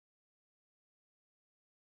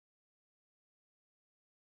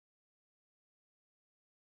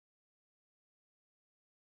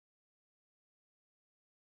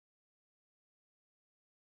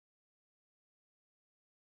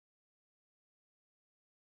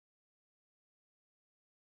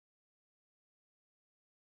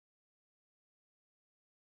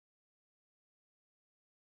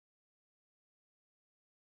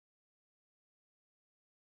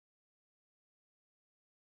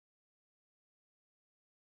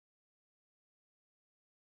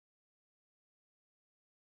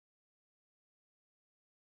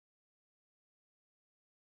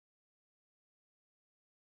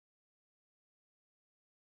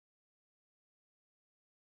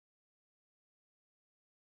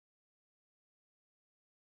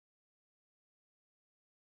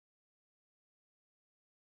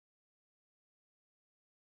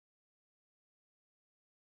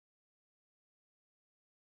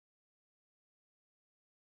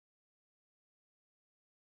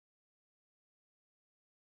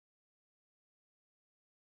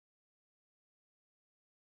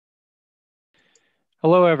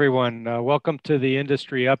Hello, everyone. Welcome to the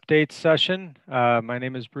Industry Updates session. My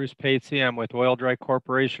name is Bruce Patsey. I'm with Oil-Dri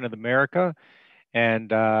Corporation of America,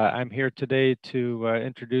 and I'm here today to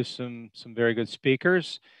introduce some very good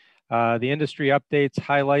speakers. The Industry Updates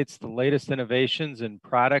highlights the latest innovations in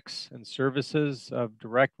products and services of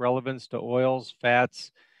direct relevance to oils,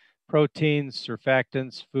 fats, proteins,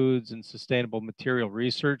 surfactants, foods, and sustainable material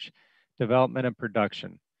research, development, and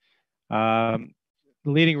production.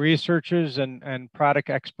 Leading researchers and product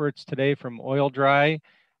experts today from Oil-Dri,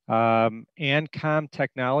 ANKOM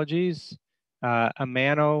Technologies,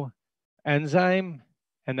 Amano, Enzyme,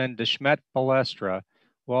 and then Deshmet Balestra.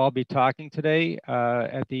 We'll all be talking today.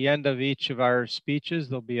 At the end of each of our speeches,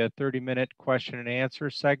 there'll be a 30-minute question and answer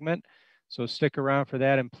segment. So stick around for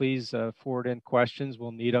that, and please forward in questions.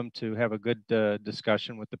 We'll need them to have a good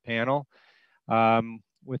discussion with the panel.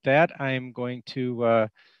 With that, I'm going to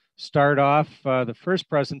start off the first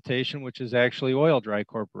presentation, which is actually Oil-Dri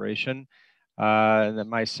Corporation. And then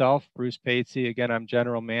myself, Bruce Patsey, again, I'm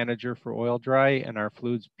General Manager for Oil-Dri and our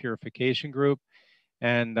Fluids Purification Group.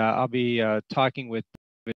 And I'll be talking with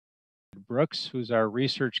David Brooks, who's our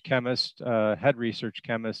research chemist, head research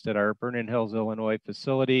chemist at our Vernon Hills, Illinois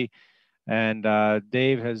facility. And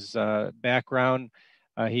Dave has background.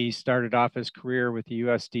 He started off his career with the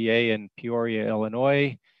USDA in Peoria,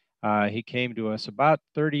 Illinois. He came to us about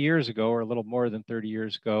 30 years ago, or a little more than 30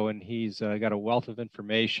 years ago, and he's got a wealth of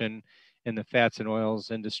information in the fats and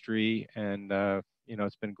oils industry. And, you know,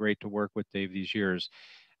 it's been great to work with Dave these years.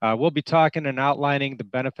 We'll be talking and outlining the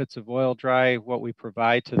benefits of Oil-Dri, what we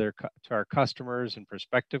provide to our customers and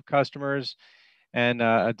prospective customers, and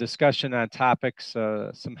a discussion on topics,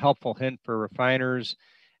 some helpful hint for refiners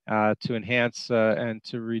to enhance and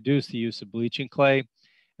to reduce the use of bleaching clay.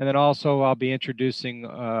 And then also I'll be introducing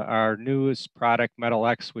our newest product, Metal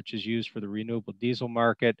X, which is used for the renewable diesel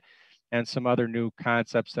market, and some other new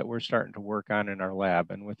concepts that we're starting to work on in our lab.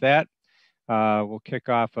 And with that, we'll kick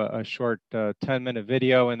off a short 10-minute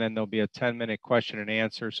video, and then there'll be a 10-minute question and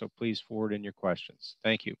answer. So please forward in your questions.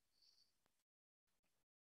 Thank you.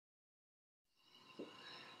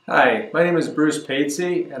 Hi, my name is Bruce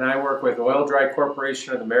Patsey, and I work with Oil-Dri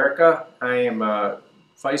Corporation of America. I am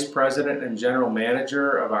Vice President and General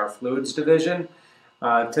Manager of our Fluids Division.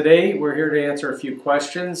 Today we're here to answer a few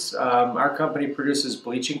questions. Our company produces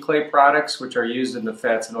bleaching clay products which are used in the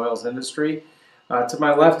fats and oils industry. To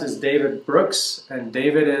my left is David Brooks, and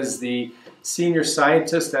David is the Senior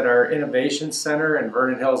Scientist at our Innovation Center in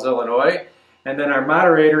Vernon Hills, Illinois. And then our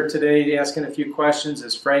moderator today asking a few questions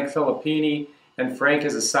is Frank Filippini, and Frank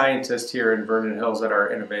is a scientist here in Vernon Hills at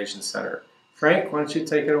our Innovation Center. Frank, why don't you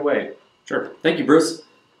take it away? Sure. Thank you, Bruce.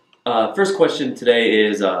 First question today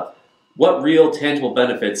is, what real tangible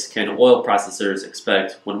benefits can oil processors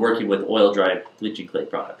expect when working with Oil-Dri bleaching clay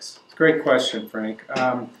products? It's a great question, Frank.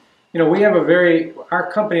 You know, we have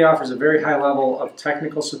our company offers a very high level of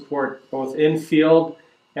technical support both in field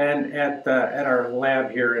and at our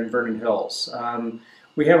lab here in Vernon Hills.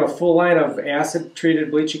 We have a full line of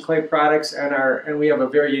acid-treated bleaching clay products, and we have a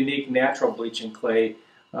very unique natural bleaching clay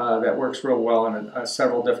that works real well in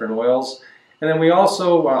several different oils. And then we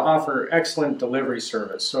also offer excellent delivery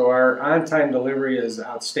service. So our on-time delivery is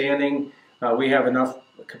outstanding. We have enough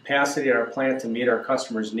capacity at our plant to meet our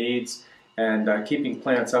customers' needs, and keeping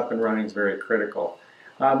plants up and running is very critical.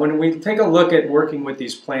 When we take a look at working with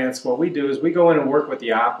these plants, what we do is we go in and work with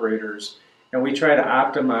the operators, and we try to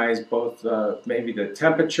optimize both maybe the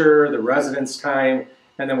temperature, the residence time,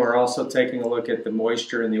 and then we're also taking a look at the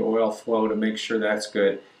moisture and the oil flow to make sure that's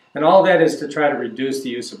good. And all that is to try to reduce the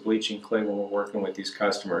use of bleaching clay when we're working with these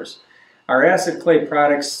customers. Our acid clay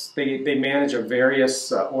products, they manage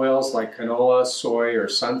various oils like canola, soy, or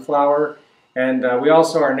sunflower. And we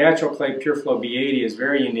also, our natural clay PureFlow B80 is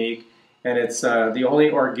very unique, and it's the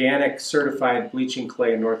only organic certified bleaching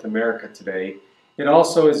clay in North America today. It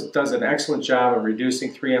also does an excellent job of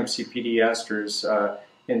reducing 3-MCPD esters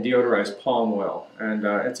in deodorized palm oil, and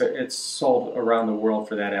it's sold around the world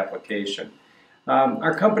for that application.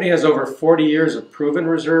 Our company has over 40 years of proven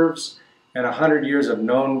reserves and 100 years of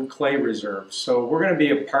known clay reserves. So we're going to be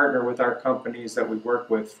a partner with our companies that we work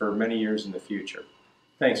with for many years in the future.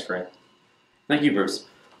 Thanks, Frank. Thank you, Bruce.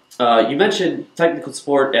 You mentioned technical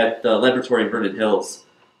support at the laboratory in Vernon Hills.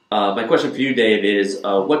 My question for you, Dave, is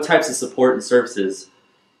what types of support and services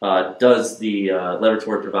does the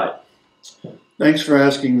laboratory provide? Thanks for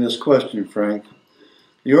asking this question, Frank.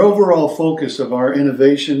 The overall focus of our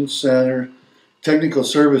Innovation Center technical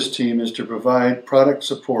service team is to provide product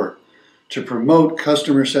support, to promote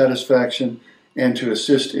customer satisfaction, and to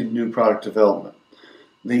assist in new product development.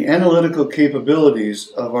 The analytical capabilities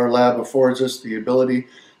of our lab affords us the ability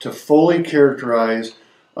to fully characterize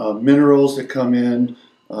minerals that come in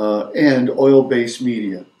and oil-based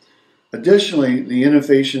media. Additionally, the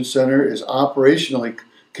Innovation Center is operationally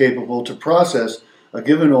capable to process a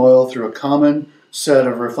given oil through a common set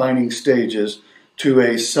of refining stages to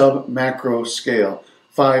a sub-macro scale,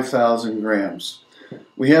 5,000 grams.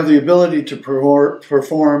 We have the ability to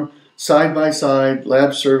perform side-by-side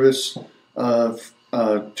lab service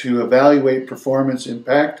to evaluate performance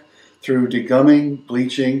impact through degumming,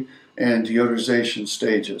 bleaching, and deodorization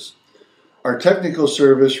stages. Our technical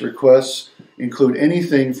service requests include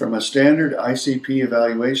anything from a standard ICP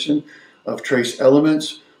evaluation of trace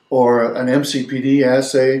elements or an MCPD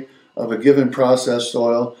assay of a given processed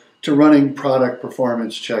oil to running product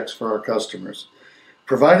performance checks for our customers.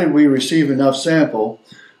 Provided we receive enough sample,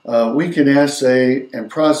 we can assay and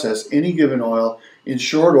process any given oil in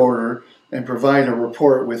short order and provide a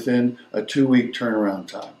report within a 2-week turnaround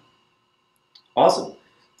time. Awesome.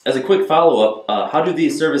 As a quick follow-up, how do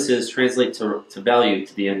these services translate to value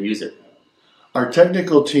to the end user? Our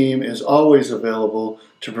technical team is always available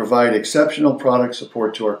to provide exceptional product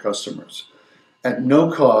support to our customers at no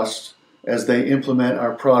cost as they implement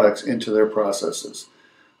our products into their processes.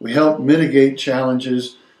 We help mitigate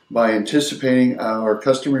challenges by anticipating our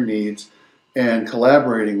customer needs and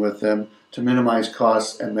collaborating with them to minimize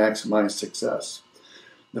costs and maximize success.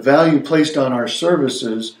 The value placed on our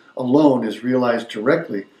services alone is realized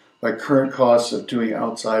directly by current costs of doing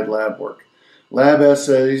outside lab work. Lab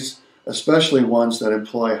assays, especially ones that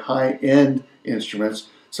employ high-end instruments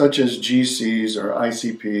such as GCs or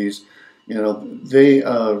ICPs,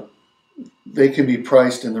 they can be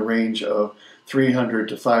priced in the range of $300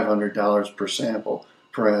 to $500 per sample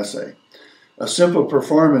per assay. A simple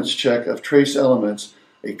performance check of trace elements,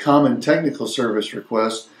 a common technical service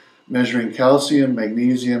request measuring calcium,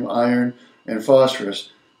 magnesium, iron, and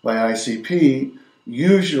phosphorus by ICP,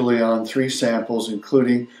 usually on 3 samples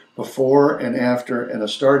including before and after and a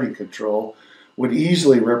starting control, would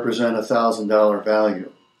easily represent a $1,000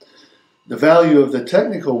 value. The value of the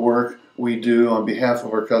technical work we do on behalf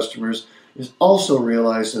of our customers is also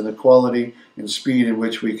realized in the quality and speed in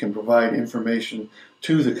which we can provide information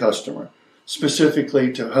to the customer,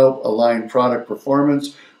 specifically to help align product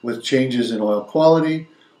performance with changes in oil quality,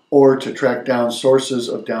 or to track down sources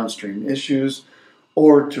of downstream issues,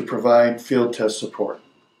 or to provide field test support.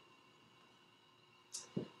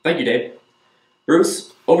 Thank you, Dave.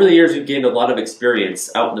 Bruce, over the years you've gained a lot of experience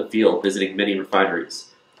out in the field visiting many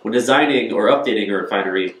refineries. When designing or updating a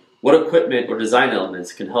refinery, what equipment or design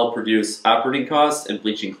elements can help reduce operating costs and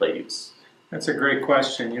bleaching clay use? That's a great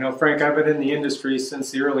question. Frank, I've been in the industry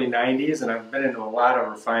since the early 90s, and I've been into a lot of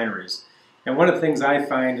refineries. And one of the things I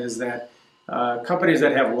find is that companies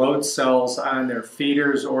that have load cells on their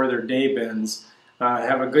feeders or their day bins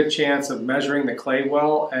have a good chance of measuring the clay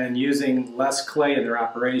well and using less clay in their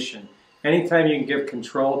operation. Anytime you can give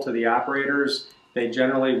control to the operators, they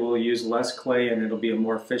generally will use less clay and it'll be a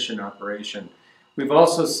more efficient operation. We've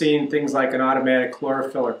also seen things like an automatic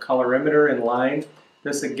chlorophyll or colorimeter in line.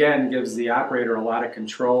 This again gives the operator a lot of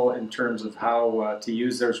control in terms of how to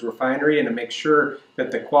use their refinery and to make sure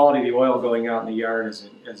that the quality of the oil going out in the yard is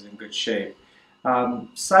in good shape.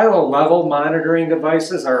 Silo level monitoring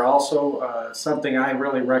devices are also something I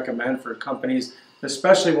really recommend for companies,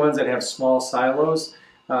 especially ones that have small silos.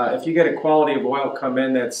 If you get a quality of oil come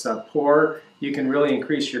in that's poor, you can really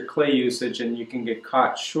increase your clay usage and you can get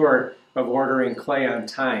caught short of ordering clay on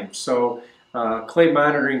time. So clay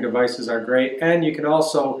monitoring devices are great, and you can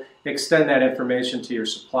also extend that information to your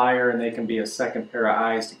supplier and they can be a second pair of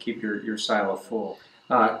eyes to keep your silo full.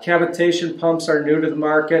 Cavitation pumps are new to the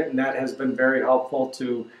market, and that has been very helpful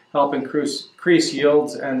to help increase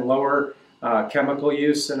yields and lower chemical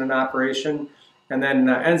use in an operation. And then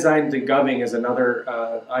enzyme degumming is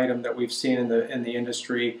another item that we've seen in the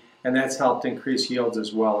industry, and that's helped increase yields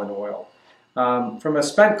as well in oil. From a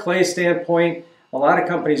spent clay standpoint, a lot of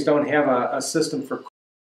companies don't have a system for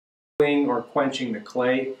cooling or quenching the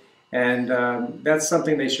clay, and that's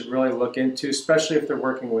something they should really look into, especially if they're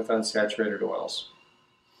working with unsaturated oils.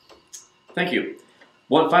 Thank you.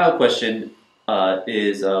 One final question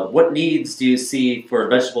is what needs do you see for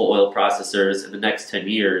vegetable oil processors in the next 10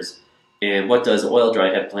 years, and what does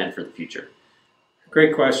Oil-Dri have planned for the future?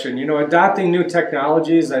 Great question. Adopting new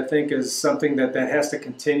technologies, I think, is something that has to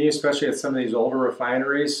continue, especially at some of these older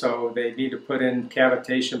refineries. So they need to put in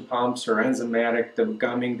cavitation pumps or enzymatic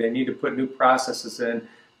degumming. They need to put new processes in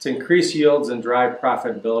to increase yields and drive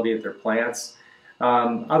profitability at their plants.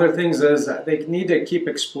 Other things is they need to keep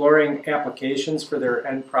exploring applications for their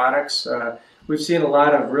end products. We've seen a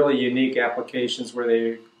lot of really unique applications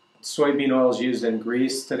where soybean oil is used in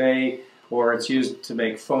grease today, or it's used to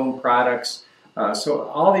make foam products. So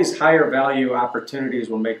all these higher value opportunities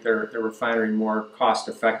will make their refinery more cost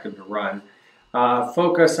effective to run.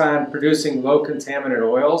 Focus on producing low contaminant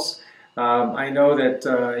oils. I know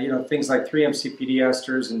that things like 3-MCPD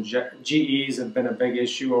esters and GEs have been a big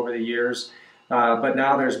issue over the years, but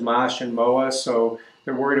now there's MOSH and MOA, so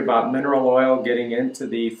they're worried about mineral oil getting into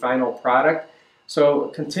the final product. So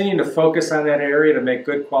continuing to focus on that area to make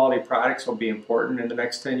good quality products will be important in the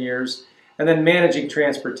next 10 years. And then managing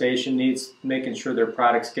transportation needs making sure their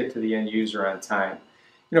products get to the end user on time.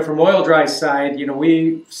 From Oil-Dri's side,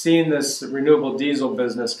 we've seen this renewable diesel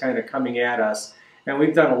business kind of coming at us, and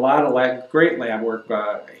we've done a lot of great lab work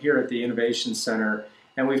here at the Innovation Center,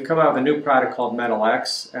 and we've come out with a new product called Metal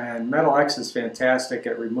X, and Metal X is fantastic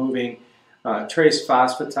at removing trace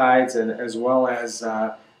phosphatides and as well as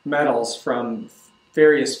metals from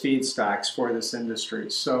various feedstocks for this industry.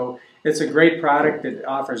 So it's a great product that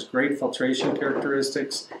offers great filtration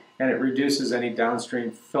characteristics, and it reduces any downstream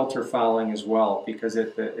filter fouling as well because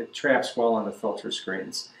it traps well on the filter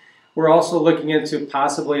screens. We're also looking into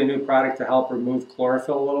possibly a new product to help remove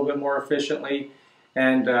chlorophyll a little bit more efficiently,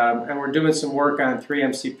 and we're doing some work on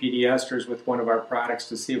 3-MCPD esters with one of our products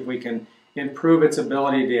to see if we can improve its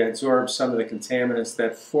ability to absorb some of the contaminants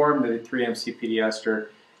that form the 3-MCPD ester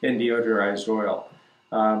in deodorized oil.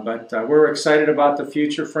 But we're excited about the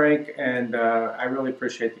future, Frank, and I really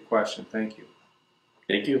appreciate the question. Thank you.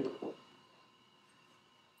 Thank you.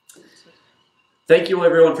 Thank you,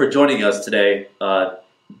 everyone, for joining us today.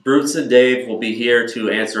 Bruce and Dave will be here to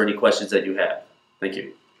answer any questions that you have. Thank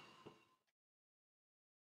you.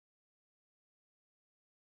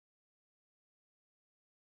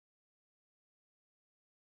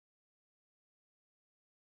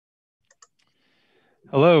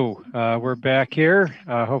 Hello, we're back here.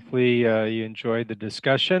 Hopefully you enjoyed the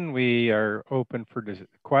discussion. We are open for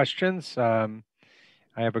questions.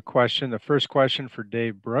 I have a question. The first question for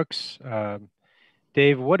Dave Brooks.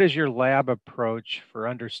 Dave, what is your lab approach for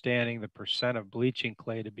understanding the percent of bleaching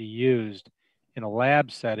clay to be used in a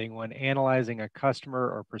lab setting when analyzing a customer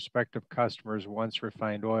or prospective customer's once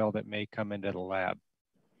refined oil that may come into the lab?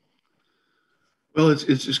 Well,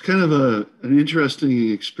 it's kind of an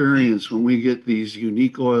interesting experience when we get these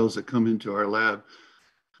unique oils that come into our lab.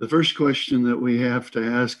 The first question that we have to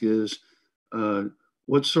ask is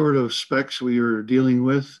what sort of specs we are dealing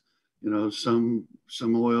with.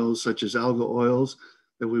 Some oils, such as algal oils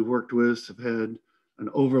that we worked with, have had an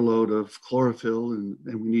overload of chlorophyll, and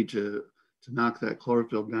we need to knock that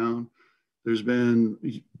chlorophyll down. There's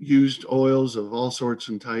been used oils of all sorts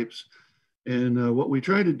and types. And what we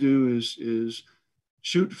try to do is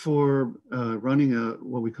shoot for running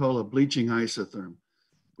what we call a bleaching isotherm.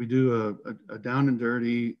 We do a down and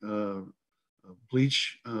dirty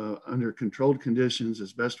bleach under controlled conditions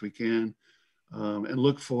as best we can, and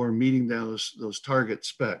look for meeting those target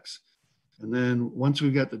specs. And then once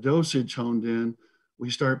we've got the dosage honed in, we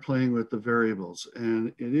start playing with the variables.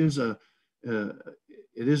 And it is a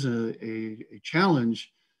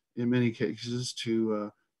challenge in many cases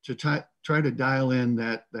to try to dial in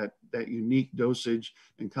that unique dosage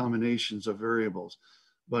and combinations of variables,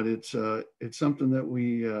 but it's something that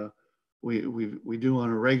we do on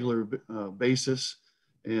a regular basis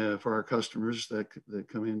for our customers that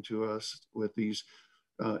come into us with these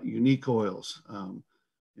unique oils.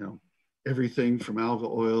 Everything from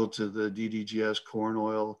algal oil to the DDGS corn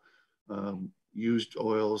oil, used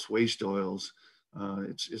oils, waste oils.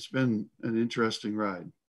 It's been an interesting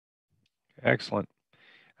ride. Excellent.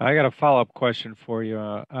 I got a follow-up question for you.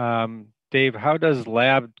 Dave, how does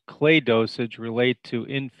lab clay dosage relate to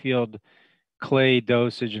in-field clay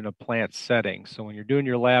dosage in a plant setting? So when you're doing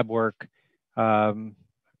your lab work,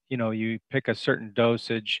 you pick a certain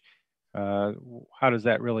dosage. How does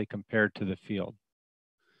that really compare to the field?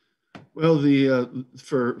 Well,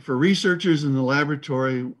 for researchers in the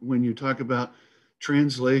laboratory, when you talk about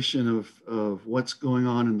translation of what's going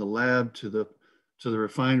on in the lab to the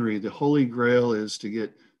refinery, the holy grail is to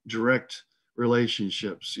get direct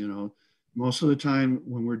relationships. Most of the time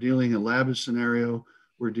when we're dealing a lab scenario,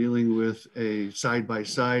 we're dealing with a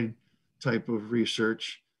side-by-side type of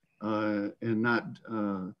research, and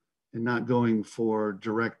not going for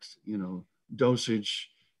direct, dosage,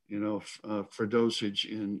 for dosage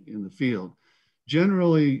in the field.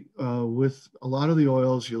 Generally, with a lot of the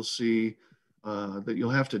oils, you'll see that you'll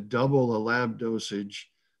have to double a lab dosage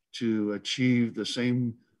to achieve the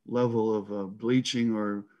same level of bleaching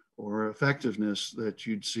or effectiveness that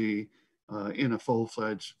you'd see in a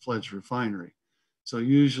full-fledged refinery. So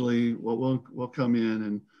usually what we'll come in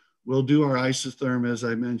and we'll do our isotherm, as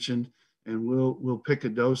I mentioned, and we'll pick a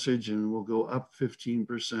dosage and we'll go up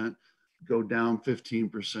 15%, go down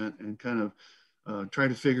 15% and kind of try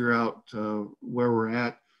to figure out where we're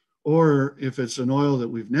at. Or if it's an oil that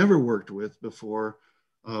we've never worked with before,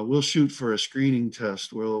 we'll shoot for a screening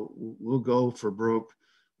test. We'll go for broke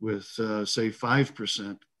with say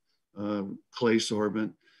 5% clay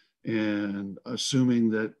sorbent, and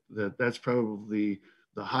assuming that's probably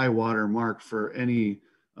the high water mark for any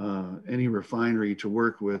refinery to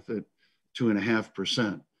work with at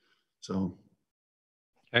 2.5%. So.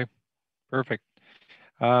 Okay, perfect.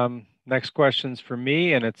 Next question's for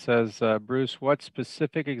me, and it says, Bruce, what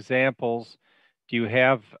specific examples do you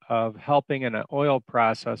have of helping an oil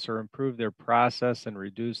processor improve their process and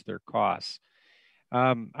reduce their costs?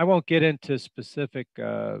 I won't get into specific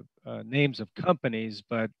names of companies,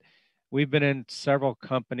 but we've been in several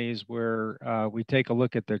companies where we take a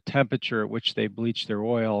look at their temperature at which they bleach their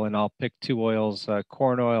oil, and I'll pick two oils,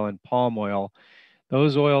 corn oil and palm oil.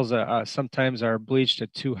 Those oils sometimes are bleached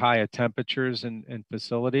at too high of temperatures in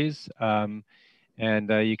facilities, and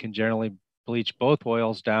you can generally bleach both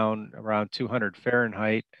oils down around 200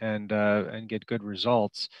 Fahrenheit and get good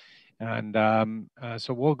results. And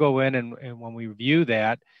so we'll go in and when we review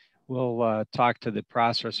that, we'll talk to the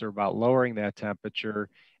processor about lowering that temperature.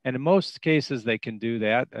 And in most cases, they can do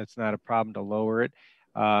that. That's not a problem to lower it.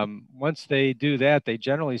 Once they do that, they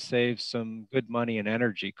generally save some good money and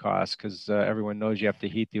energy costs because everyone knows you have to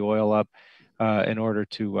heat the oil up in order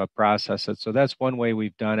to process it. So that's one way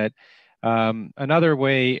we've done it. Another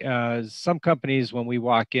way, some companies, when we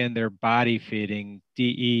walk in, they're body feeding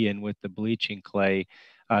DE in with the bleaching clay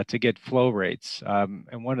to get flow rates.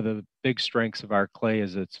 And one of the big strengths of our clay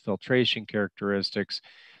is its filtration characteristics.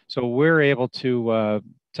 So we're able to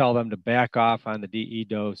tell them to back off on the DE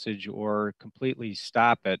dosage or completely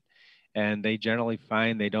stop it. And they generally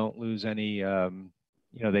find they don't lose any,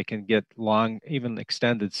 they can get long, even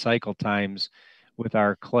extended cycle times with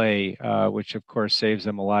our clay, which of course saves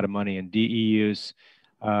them a lot of money in DE use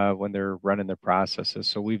when they're running their processes.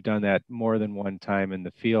 So we've done that more than one time in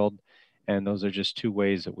the field. And those are just two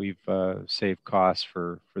ways that we've saved costs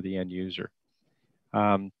for the end user.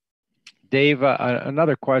 Dave,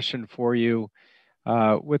 another question for you.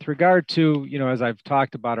 With regard to, as I've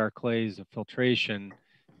talked about our clays, the filtration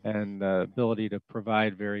and the ability to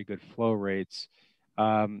provide very good flow rates,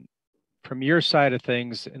 from your side of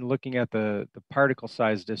things and looking at the particle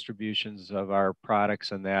size distributions of our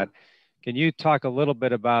products and that, can you talk a little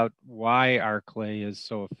bit about why our clay is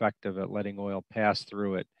so effective at letting oil pass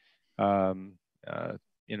through it?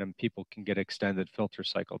 People can get extended filter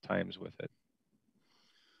cycle times with it.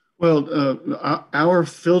 Well, our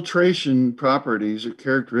filtration properties or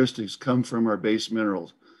characteristics come from our base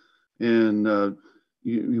minerals. And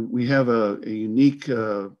we have a unique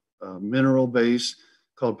mineral base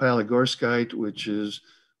called palygorskite, which is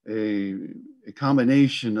a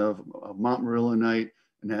combination of montmorillonite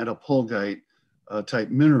and attapulgite type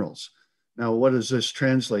minerals. Now, what does this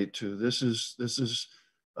translate to? This is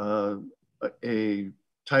a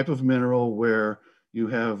type of mineral where you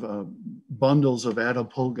have bundles of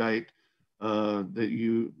attapulgite that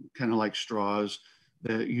you kind of like straws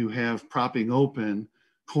that you have propping open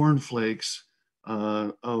cornflakes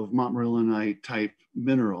of montmorillonite type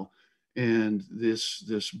mineral. And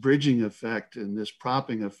this bridging effect and this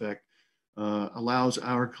propping effect allows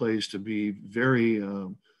our clays to be very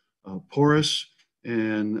porous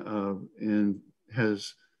and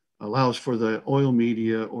allows for the oil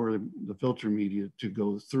media or the filter media to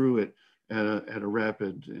go through it at a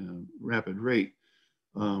rapid rate.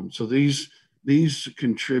 So these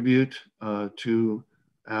contribute to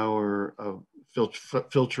our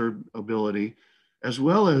filter ability, as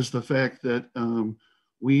well as the fact that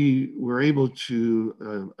we were able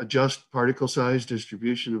to adjust particle size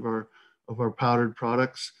distribution of our powdered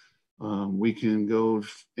products. We can go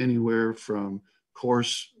anywhere from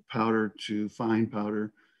coarse powder to fine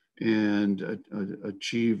powder and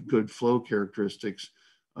achieve good flow characteristics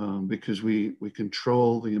because we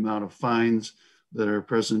control the amount of fines that are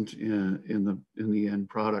present in the end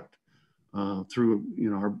product through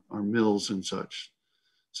our mills and such.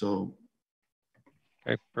 So,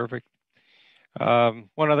 okay, perfect.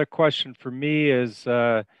 One other question for me is,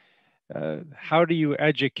 how do you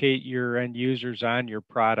educate your end users on your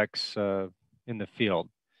products in the field?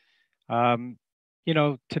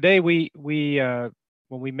 Today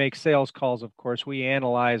when we make sales calls, of course, we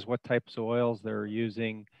analyze what types of oils they're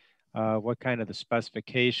using, what kind of the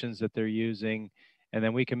specifications that they're using, and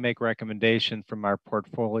then we can make recommendation from our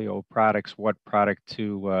portfolio of products, what product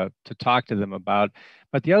to talk to them about.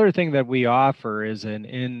 But the other thing that we offer is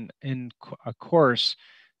in a course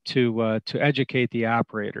to educate the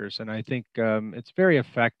operators. And I think it's very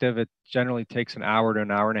effective. It generally takes an hour to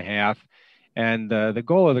an hour and a half. And the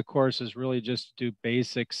goal of the course is really just to do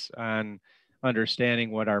basics on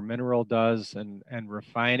understanding what our mineral does and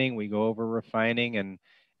refining. We go over refining and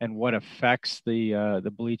what affects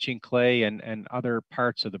the bleaching clay and other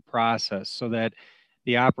parts of the process, so that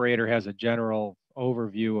the operator has a general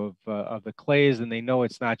overview of the clays, and they know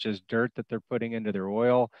it's not just dirt that they're putting into their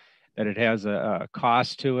oil, that it has a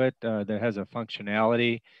cost to it, that has a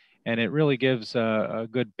functionality, and it really gives a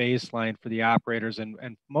good baseline for the operators.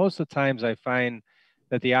 And most of the times I find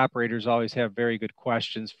that the operators always have very good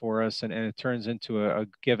questions for us, and it turns into a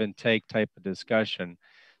give and take type of discussion.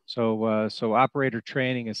 So, so operator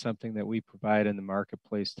training is something that we provide in the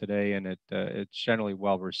marketplace today, and it's generally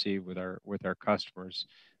well received with our customers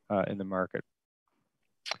in the market.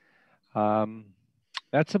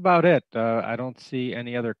 That's about it. I don't see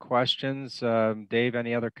any other questions. Dave,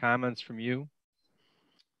 any other comments from you?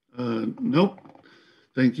 Nope.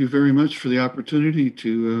 Thank you very much for the opportunity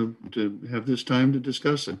to have this time to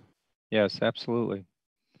discuss it. Yes, absolutely.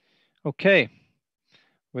 Okay.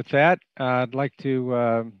 With that, I'd like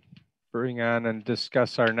to bring on and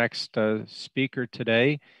discuss our next speaker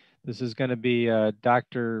today. This is going to be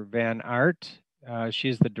Dr. Van Aardt.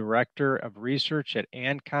 She's the Director of Research at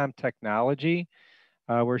ANKOM Technology,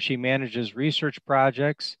 where she manages research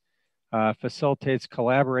projects, facilitates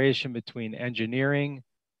collaboration between engineering,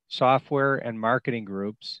 software, and marketing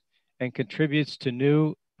groups, and contributes to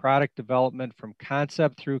new product development from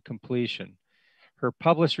concept through completion. Her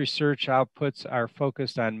published research outputs are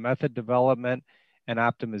focused on method development and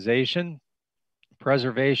optimization,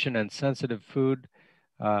 preservation and sensitive food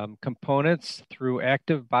components through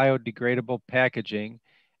active biodegradable packaging,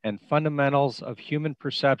 and fundamentals of human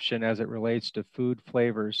perception as it relates to food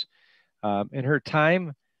flavors. In her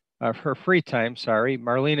free time,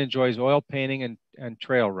 Marleen enjoys oil painting and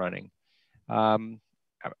trail running.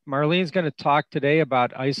 Marleen's going to talk today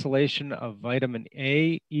about isolation of vitamin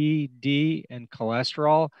A, E, D, and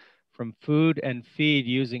cholesterol from food and feed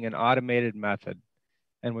using an automated method.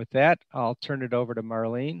 And with that, I'll turn it over to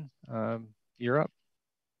Marleen. You're up.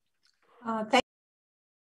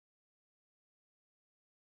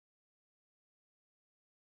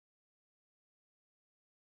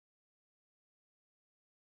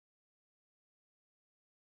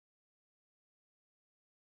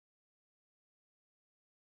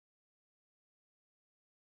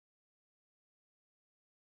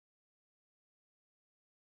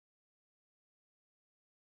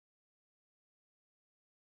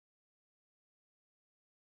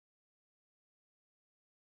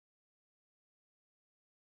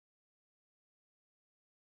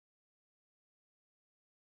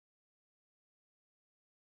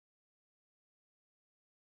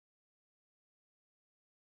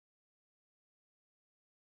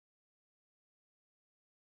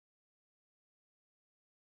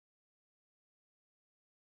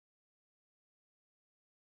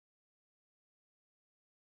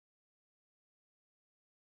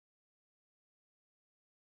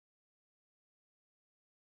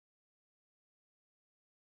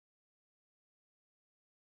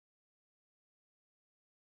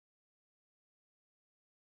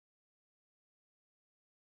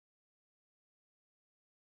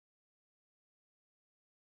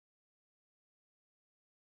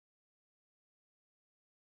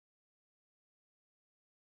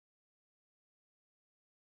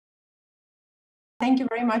 Thank you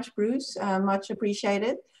very much, Bruce. Much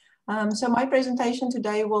appreciated. So my presentation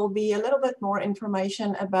today will be a little bit more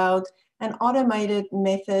information about an automated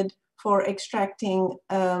method for extracting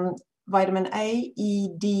vitamin A, E,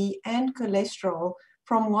 D, and cholesterol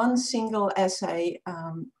from one single assay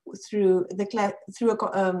through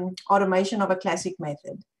automation of a classic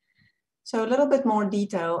method. So a little bit more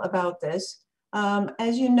detail about this.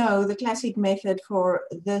 As you know, the classic method for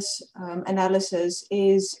this analysis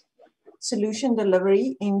is solution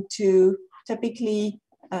delivery into typically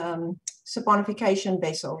saponification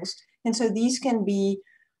vessels. And so these can be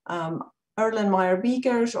Erlenmeyer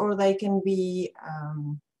beakers, or they can be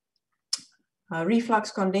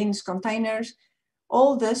reflux condensed containers.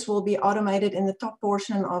 All this will be automated in the top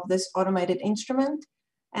portion of this automated instrument,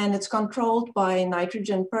 and it's controlled by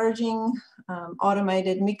nitrogen purging,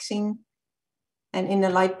 automated mixing, and in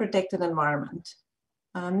a light protected environment.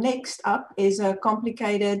 Next up is a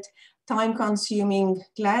complicated, time-consuming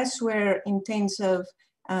glassware intensive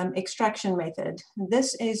extraction method.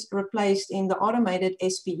 This is replaced in the automated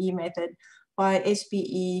SPE method by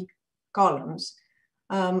SPE columns.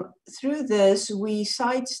 Through this, we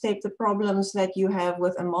sidestep the problems that you have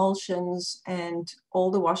with emulsions and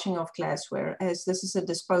all the washing of glassware, as this is a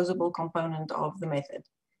disposable component of the method.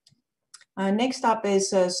 Next up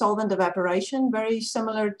is solvent evaporation, very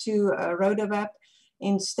similar to Rodovap.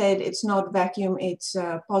 Instead, it's not vacuum, it's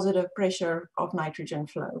positive pressure of nitrogen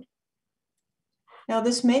flow. Now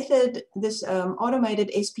this method, this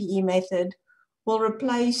automated SPE method, will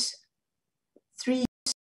replace 3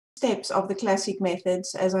 steps of the classic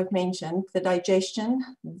methods, as I've mentioned: the digestion,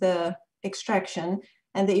 the extraction,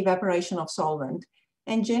 and the evaporation of solvent.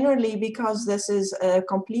 And generally, because this is a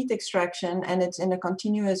complete extraction and it's in a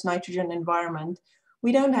continuous nitrogen environment,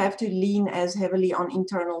 we don't have to lean as heavily on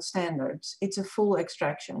internal standards. It's a full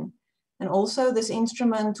extraction. And also this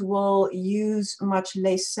instrument will use much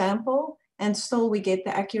less sample, and still we get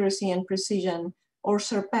the accuracy and precision, or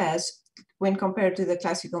surpass, when compared to the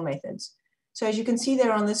classical methods. So as you can see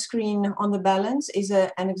there on the screen, on the balance is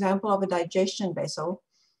an example of a digestion vessel.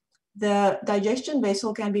 The digestion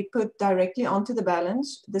vessel can be put directly onto the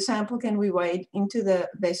balance. The sample can be weighed into the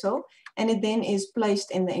vessel, and it then is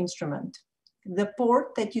placed in the instrument. The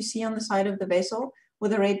port that you see on the side of the vessel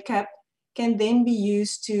with a red cap can then be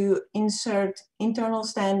used to insert internal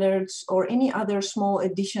standards or any other small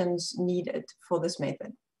additions needed for this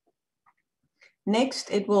method.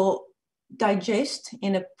 Next, it will digest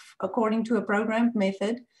according to a programmed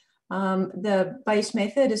method. The base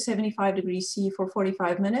method is 75 degrees C for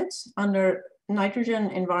 45 minutes under nitrogen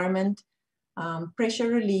environment, pressure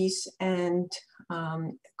release, and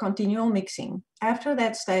continual mixing. After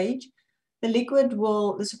that stage, the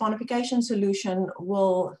saponification solution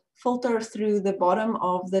will filter through the bottom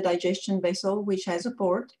of the digestion vessel, which has a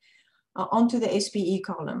port, onto the SPE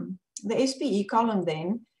column. The SPE column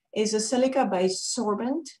then is a silica-based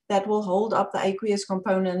sorbent that will hold up the aqueous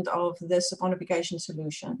component of the saponification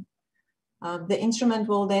solution. The instrument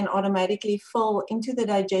will then automatically fill into the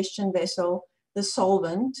digestion vessel the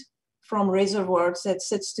solvent from reservoirs that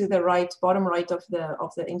sits to the right, bottom right of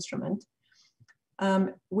the instrument.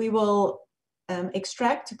 We will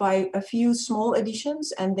extract by a few small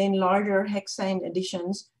additions and then larger hexane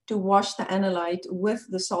additions to wash the analyte with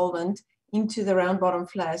the solvent into the round bottom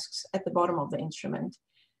flasks at the bottom of the instrument.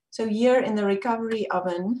 So here in the recovery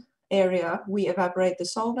oven area, we evaporate the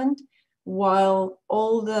solvent while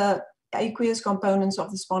all the aqueous components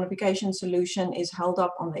of the saponification solution is held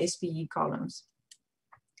up on the SPE columns.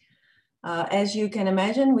 As you can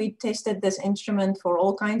imagine, we tested this instrument for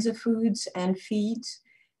all kinds of foods and feeds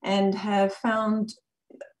and have found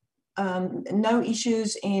no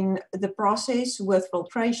issues in the process with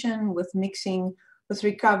filtration, with mixing, with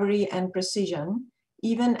recovery and precision,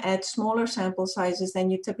 even at smaller sample sizes than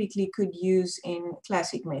you typically could use in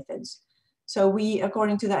classic methods. So we,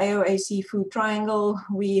 according to the AOCS food triangle,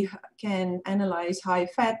 we can analyze high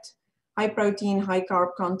fat, high protein, high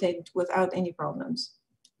carb content without any problems.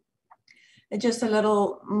 And just a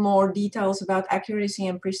little more details about accuracy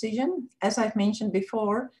and precision. As I've mentioned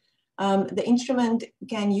before, the instrument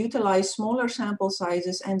can utilize smaller sample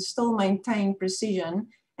sizes and still maintain precision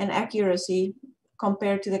and accuracy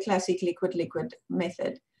compared to the classic liquid-liquid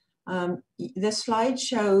method. This slide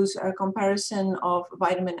shows a comparison of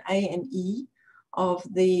vitamin A and E of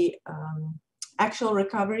the actual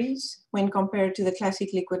recoveries when compared to the classic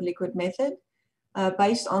liquid-liquid method,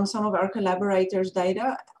 based on some of our collaborators'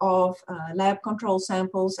 data of lab control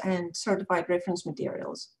samples and certified reference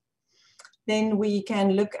materials. Then we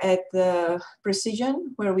can look at the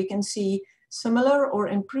precision, where we can see similar or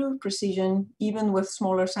improved precision even with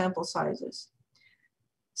smaller sample sizes.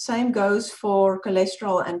 Same goes for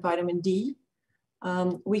cholesterol and vitamin D.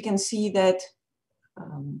 We can see that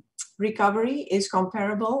recovery is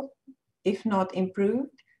comparable, if not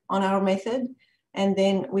improved, on our method. And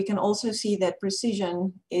then we can also see that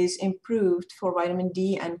precision is improved for vitamin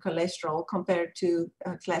D and cholesterol compared to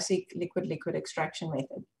a classic liquid-liquid extraction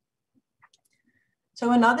method.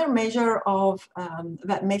 So another measure of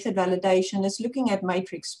that method validation is looking at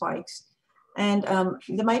matrix spikes. And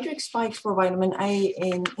the matrix spikes for vitamin A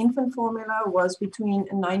in infant formula was between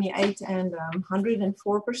 98 and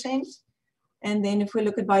 104%. And then if we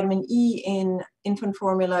look at vitamin E in infant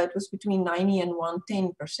formula, it was between 90 and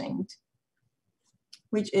 110%,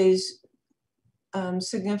 which is a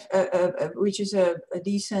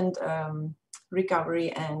decent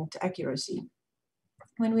recovery and accuracy.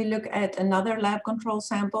 When we look at another lab control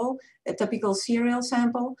sample, a typical cereal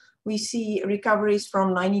sample, we see recoveries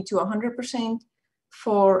from 90 to 100%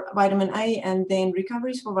 for vitamin A, and then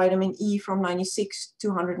recoveries for vitamin E from 96 to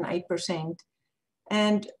 108%.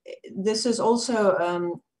 And this is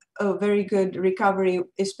also a very good recovery,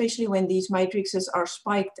 especially when these matrices are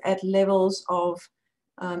spiked at levels of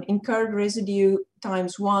incurred residue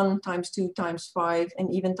times 1, times 2, times 5,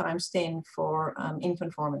 and even times 10 for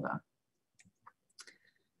infant formula.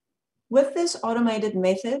 With this automated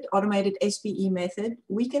method, automated SPE method,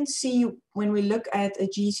 we can see when we look at a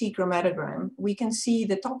GC chromatogram, we can see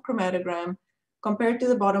the top chromatogram compared to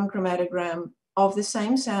the bottom chromatogram of the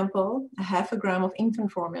same sample, a half a gram of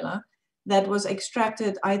infant formula, that was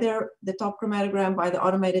extracted either the top chromatogram by the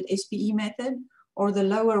automated SPE method or the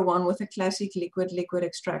lower one with a classic liquid-liquid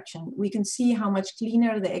extraction. We can see how much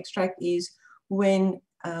cleaner the extract is when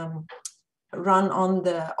run on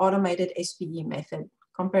the automated SPE method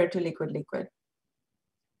compared to liquid-liquid.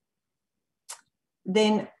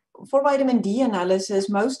 Then for vitamin D analysis,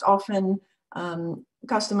 most often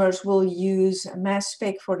customers will use mass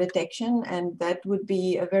spec for detection, and that would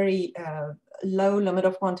be a very low limit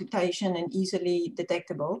of quantitation and easily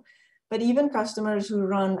detectable. But even customers who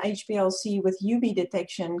run HPLC with UV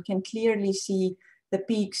detection can clearly see the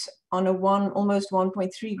peaks on a almost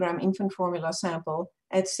 1.3 gram infant formula sample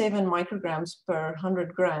at 7 micrograms per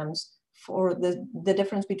 100 grams for the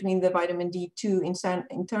difference between the vitamin D2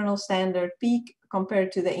 internal standard peak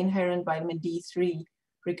compared to the inherent vitamin D3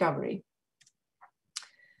 recovery.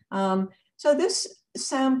 So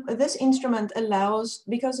this instrument allows,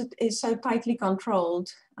 because it is so tightly controlled,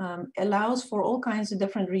 allows for all kinds of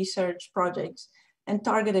different research projects and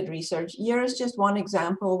targeted research. Here is just one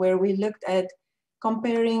example where we looked at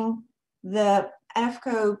comparing the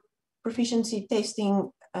AFCO proficiency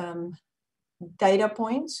testing data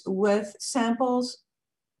points with samples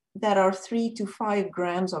that are 3 to 5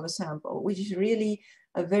 grams of a sample, which is really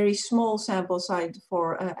a very small sample size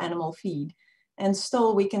for animal feed. And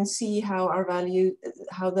still we can see how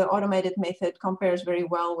how the automated method compares very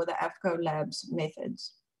well with the AFCO labs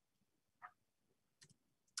methods.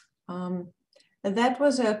 That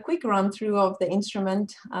was a quick run through of the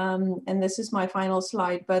instrument, and this is my final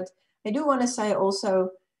slide, but I do want to say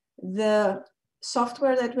also the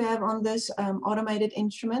software that we have on this automated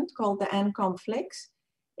instrument called the ANKOM Flex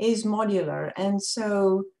is modular, and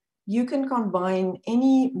so you can combine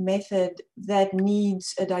any method that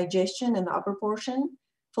needs a digestion in the upper portion,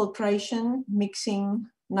 filtration, mixing,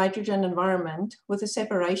 nitrogen environment with a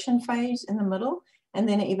separation phase in the middle, and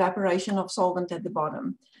then an evaporation of solvent at the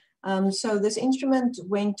bottom. So this instrument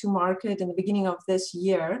went to market in the beginning of this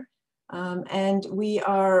year, and we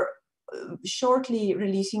are shortly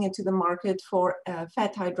releasing it to the market for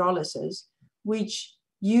fat hydrolysis, which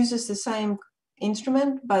uses the same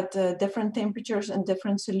instrument, but different temperatures and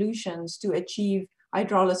different solutions to achieve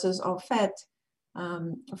hydrolysis of fat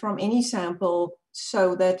from any sample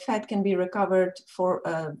so that fat can be recovered for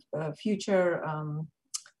future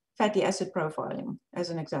fatty acid profiling, as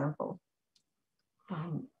an example.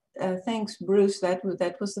 Thanks, Bruce. That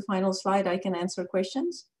was the final slide. I can answer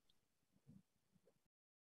questions.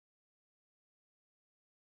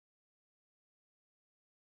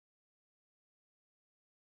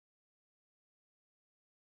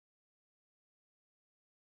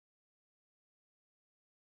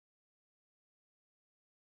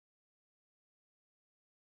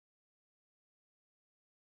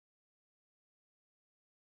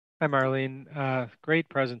 Hi, Marleen. Great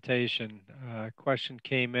presentation. Question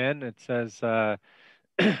came in. It says, I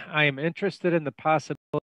am interested in the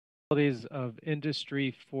possibilities of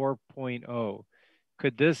Industry 4.0.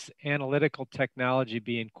 Could this analytical technology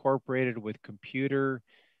be incorporated with computer/AL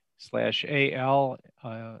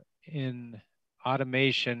in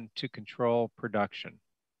automation to control production?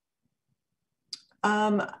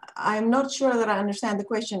 I'm not sure that I understand the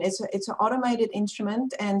question. It's an automated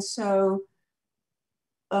instrument, and so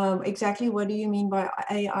exactly what do you mean by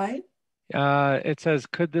AI? It says,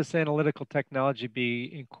 could this analytical technology be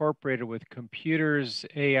incorporated with computers,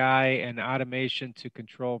 AI, and automation to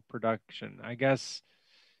control production? I guess.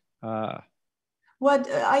 What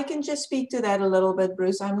I can just speak to that a little bit,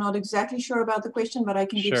 Bruce. I'm not exactly sure about the question, but I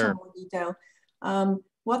can give some more detail.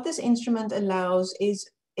 What this instrument allows is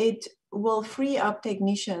it will free up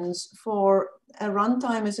technicians for a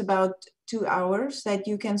runtime is about 2 hours that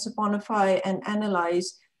you can saponify and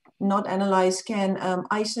analyze, can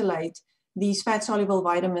isolate these fat-soluble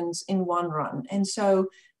vitamins in one run. And so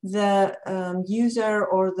the user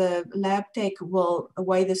or the lab tech will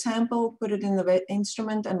weigh the sample, put it in the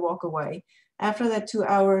instrument and walk away. After that 2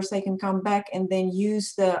 hours, they can come back and then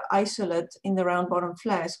use the isolate in the round bottom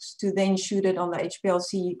flasks to then shoot it on the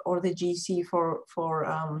HPLC or the GC for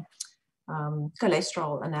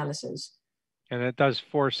cholesterol analysis. And it does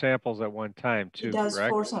 4 samples at one time too, It does,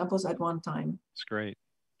 correct? 4 samples at one time. That's great.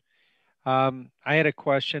 I had a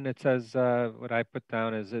question. It says, what I put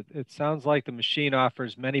down is, it sounds like the machine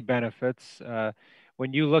offers many benefits.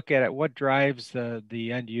 when you look at it, what drives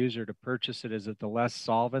the end user to purchase it? Is it the less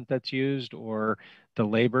solvent that's used, or the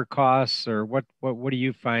labor costs, or what do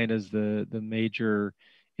you find as the major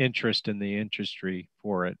interest in the industry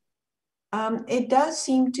for it? It does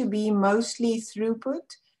seem to be mostly throughput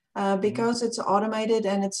because it's automated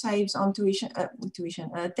and it saves on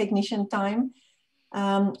technician time.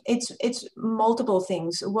 It's multiple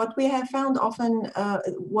things. What we have found often,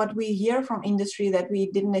 what we hear from industry that we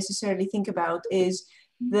didn't necessarily think about is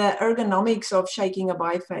the ergonomics of shaking a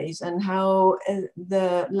biphase, and how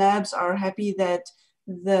the labs are happy that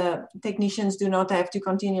the technicians do not have to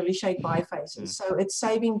continually shake biphases. So it's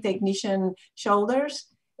saving technician shoulders.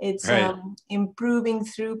 It's Right. improving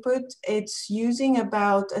throughput. It's using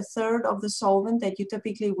about a third of the solvent that you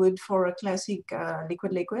typically would for a classic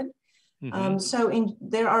liquid.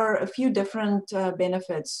 There are a few different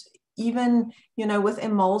benefits. Even, with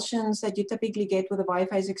emulsions that you typically get with the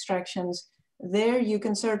biphase extractions, there you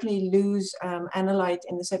can certainly lose analyte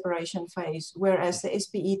in the separation phase, whereas the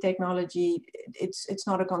SPE technology, it's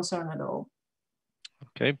not a concern at all.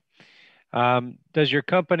 Okay. Does your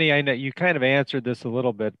company, I know you kind of answered this a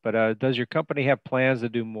little bit, but does your company have plans to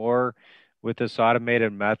do more with this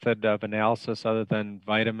automated method of analysis other than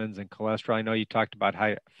vitamins and cholesterol? I know you talked about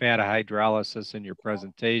fat hydrolysis in your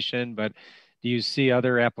presentation, but do you see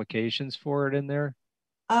other applications for it in there?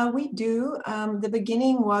 We do. The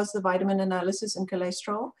beginning was the vitamin analysis and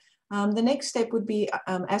cholesterol. The next step would be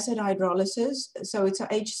acid hydrolysis. So it's a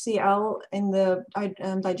HCl in the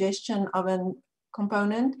digestion of a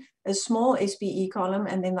component, a small SPE column,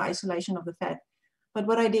 and then the isolation of the fat. But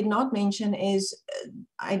what I did not mention is,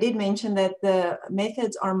 I did mention that the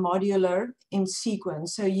methods are modular in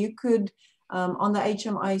sequence. So you could, on the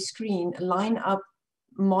HMI screen, line up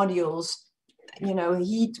modules,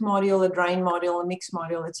 heat module, a drain module, a mix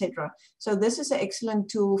module, etc. So this is an excellent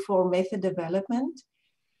tool for method development,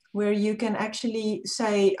 where you can actually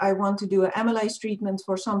say, I want to do an amylase treatment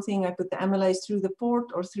for something. I put the amylase through the port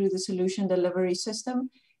or through the solution delivery system.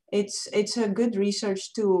 It's a good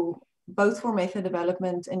research tool, both for method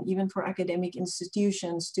development and even for academic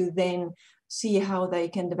institutions to then see how they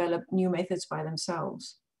can develop new methods by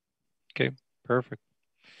themselves. Okay, perfect.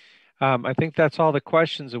 I think that's all the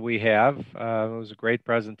questions that we have. It was a great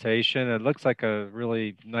presentation. It looks like a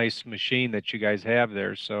really nice machine that you guys have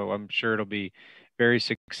there. So I'm sure it'll be very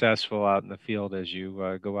successful out in the field as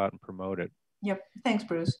you go out and promote it. Yep. Thanks,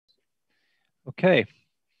 Bruce. Okay.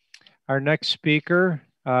 Our next speaker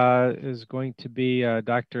is going to be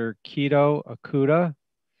Dr. Keita Okuda.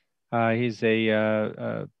 He's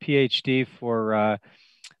a PhD for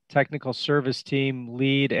technical service team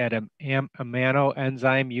lead at Amano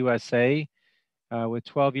Enzyme USA with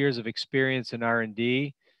 12 years of experience in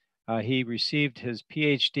R&D. He received his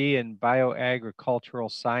PhD in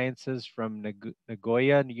bioagricultural sciences from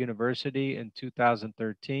Nagoya University in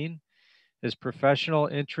 2013. His professional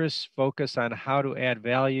interests focus on how to add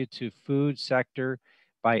value to food sector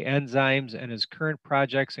by enzymes, and his current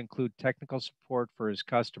projects include technical support for his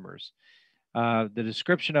customers. The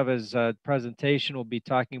description of his presentation will be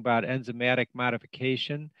talking about enzymatic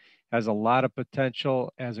modification, has a lot of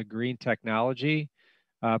potential as a green technology.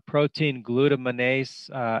 Protein glutaminase,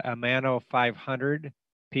 Amano 500,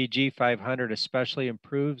 PG 500 especially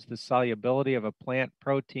improves the solubility of a plant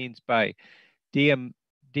proteins by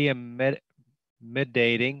deamidating,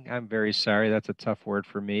 I'm very sorry, that's a tough word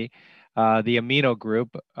for me, the amino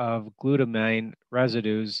group of glutamine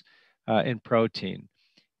residues in protein.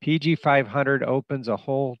 PG 500 opens a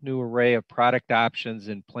whole new array of product options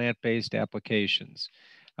in plant-based applications.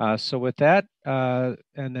 So with that,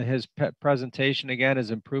 and his presentation again is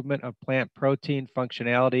improvement of plant protein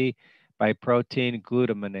functionality by protein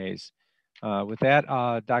glutaminase. With that,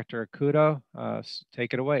 Dr. Okuda,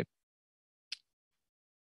 take it away.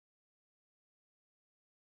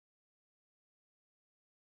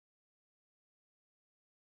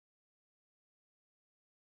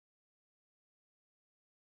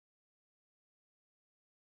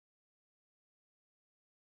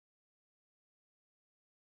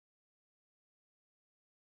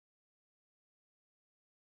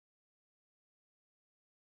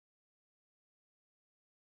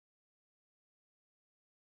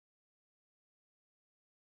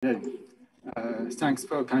 Thanks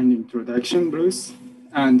for kind introduction, Bruce.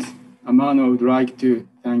 And Amano would like to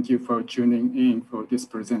thank you for tuning in for this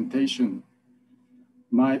presentation.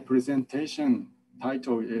 My presentation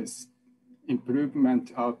title is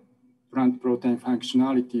Improvement of Plant Protein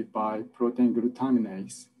Functionality by Protein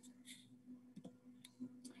Glutaminase.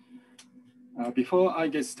 Before I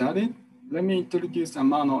get started, let me introduce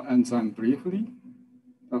Amano enzyme briefly.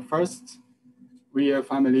 First, We are a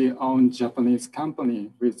family-owned Japanese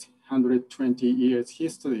company with 120 years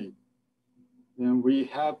history. And we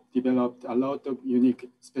have developed a lot of unique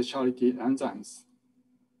specialty enzymes,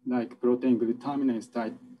 like protein glutaminase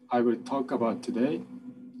that I will talk about today.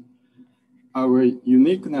 Our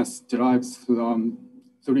uniqueness derives from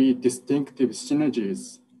three distinctive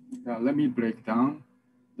synergies. Let me break down.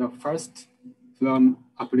 The first, from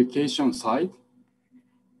application side,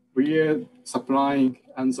 we are supplying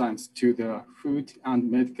enzymes to the food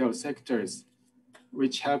and medical sectors,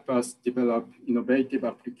 which help us develop innovative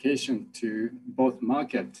application to both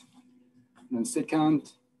markets. And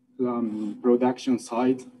second, from production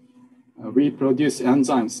side, we produce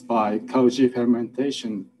enzymes by Kouji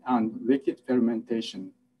fermentation and liquid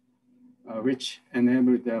fermentation, which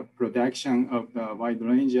enable the production of a wide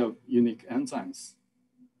range of unique enzymes.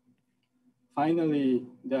 Finally,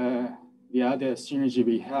 the other synergy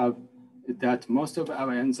we have is that most of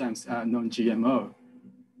our enzymes are non-GMO,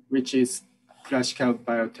 which is classical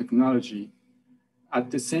biotechnology.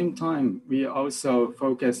 At the same time, we also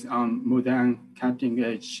focus on modern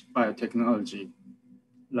cutting-edge biotechnology,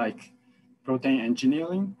 like protein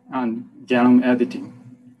engineering and genome editing,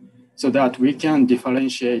 so that we can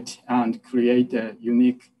differentiate and create a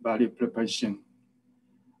unique value proposition.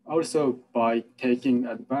 Also, by taking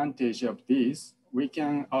advantage of these, we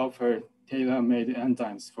can offer tailor-made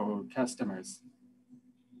enzymes for customers.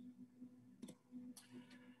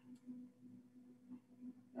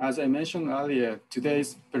 As I mentioned earlier,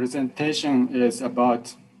 today's presentation is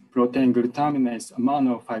about protein glutaminase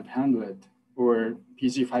Amano 500, or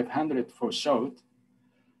PG500 for short.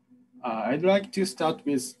 I'd like to start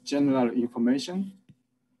with general information.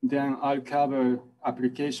 Then I'll cover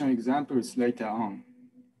application examples later on.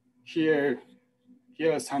 Here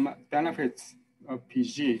are some benefits of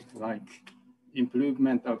PG, like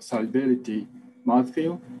improvement of solubility,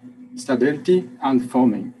 mouthfeel, stability, and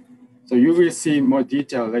foaming. So you will see more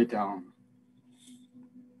detail later on.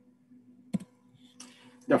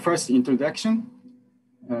 The first introduction,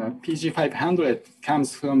 PG500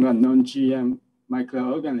 comes from a non-GM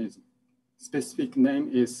microorganism. Specific name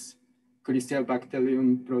is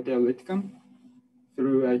Crystalbacterium proteolyticum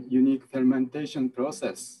through a unique fermentation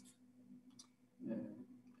process.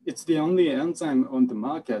 It's the only enzyme on the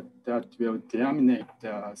market that will deaminate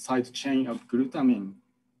the side chain of glutamine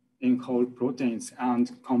in whole proteins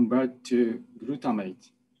and convert to glutamate.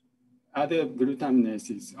 Other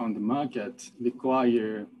glutaminases on the market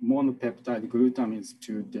require monopeptide glutamines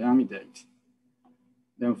to deamidate.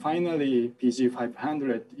 Then finally,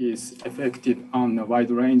 PG500 is effective on a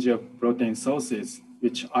wide range of protein sources,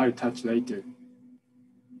 which I'll touch later.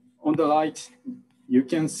 On the right, you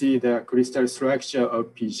can see the crystal structure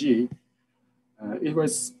of PG. It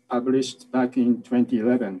was published back in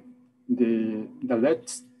 2011. The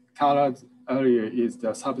red colored area is the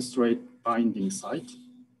substrate binding site.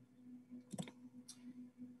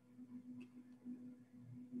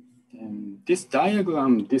 And this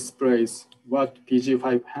diagram displays what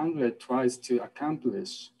PG500 tries to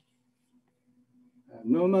accomplish.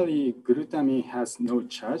 Normally, glutamine has no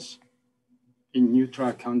charge in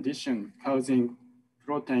neutral condition, causing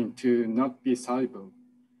protein to not be soluble.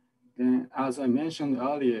 Then, as I mentioned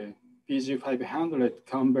earlier, PG500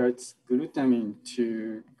 converts glutamine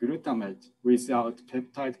to glutamate without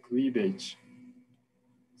peptide cleavage.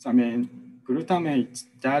 So, glutamate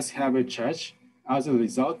does have a charge. As a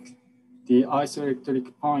result, the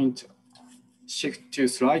isoelectric point shifts to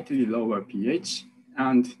slightly lower pH,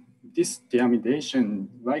 and this deamidation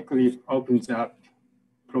likely opens up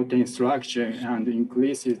protein structure and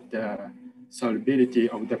increases the solubility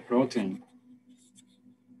of the protein.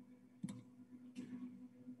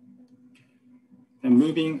 And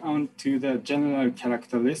moving on to the general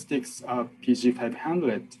characteristics of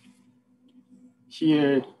PG500.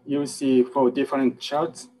 Here you'll see 4 different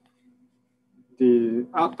charts. The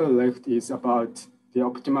upper left is about the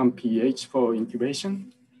optimum pH for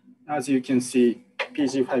incubation. As you can see,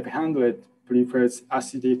 PG500 prefers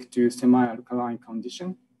acidic to semi-alkaline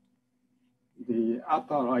condition. The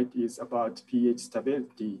upper right is about pH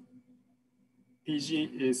stability. PG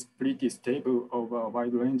is pretty stable over a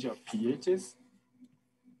wide range of pHs.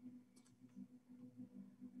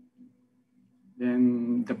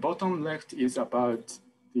 Then the bottom left is about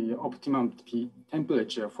the optimum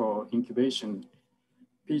temperature for incubation.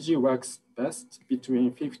 PG works best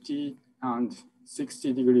between 50 and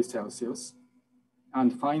 60 degrees Celsius.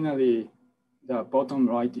 And finally, the bottom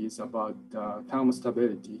right is about the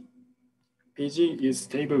thermostability. PG is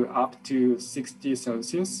stable up to 60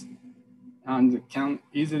 Celsius and can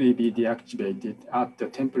easily be deactivated at the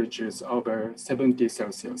temperatures over 70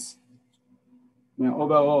 Celsius. Now,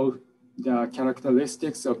 overall, the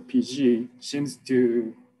characteristics of PG seems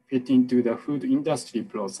to fit into the food industry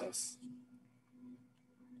process.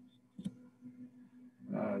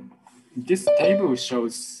 This table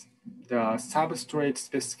shows the substrate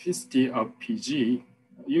specificity of PG.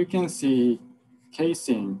 You can see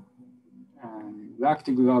casein,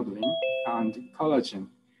 lactoglobulin, and collagen.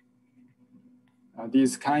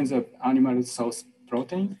 These kinds of animal source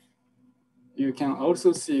protein. You can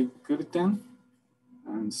also see gluten,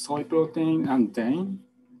 and soy protein, and dairy,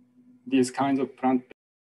 these kinds of plant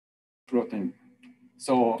protein.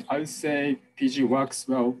 So I would say PG works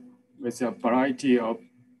well with a variety of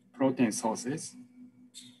protein sources.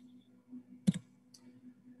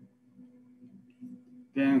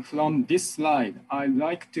 Then from this slide, I'd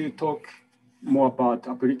like to talk more about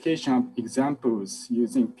application examples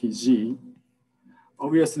using PG.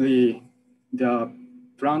 Obviously, the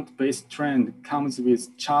plant-based trend comes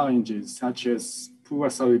with challenges such as poor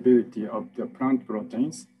solubility of the plant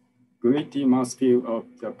proteins, gritty mouthfeel of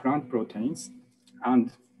the plant proteins,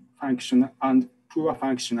 and poor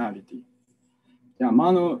functionality. The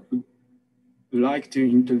Amano would like to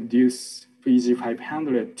introduce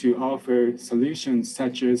PG500 to offer solutions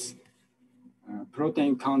such as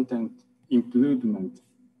protein content improvement,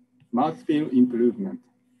 mouthfeel improvement,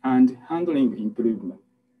 and handling improvement.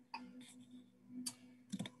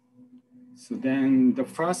 So then the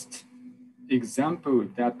first example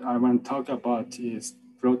that I want to talk about is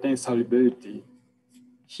protein solubility.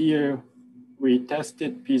 Here, we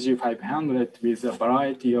tested PG500 with a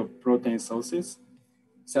variety of protein sources,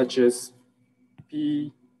 such as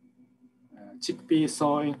chickpea,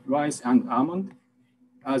 soy, rice, and almond.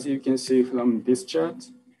 As you can see from this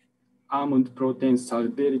chart, almond protein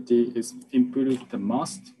solubility is improved the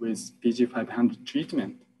most with PG500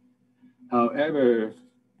 treatment. However,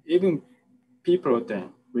 even pea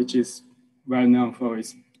protein, which is well known for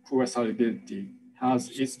its poor solubility, has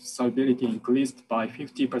its solubility increased by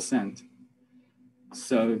 50%.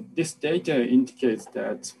 So this data indicates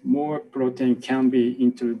that more protein can be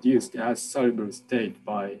introduced as soluble state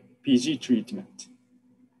by PG treatment.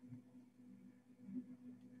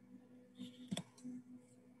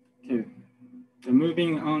 Okay, so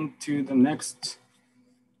moving on to the next.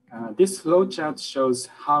 This flowchart shows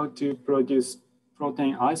how to produce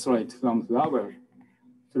protein isolate from flour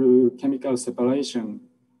through chemical separation.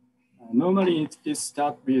 Normally, it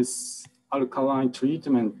starts with alkaline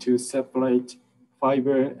treatment to separate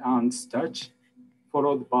fiber and starch,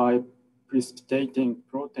 followed by precipitating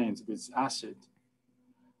proteins with acid.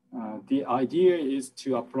 The idea is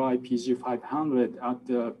to apply PG500 at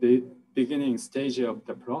the beginning stage of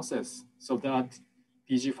the process so that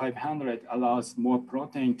PG500 allows more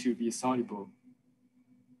protein to be soluble.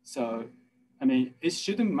 So, I mean, it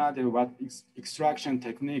shouldn't matter what extraction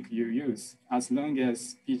technique you use, as long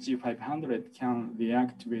as PG500 can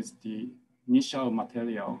react with the initial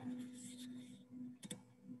material.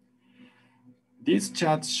 This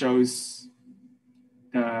chart shows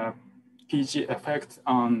the PG effect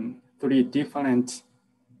on 3 different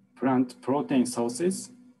plant protein sources.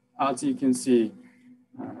 As you can see,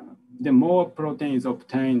 the more protein is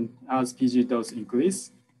obtained as PG dose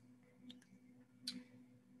increase.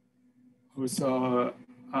 Also,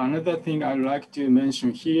 another thing I'd like to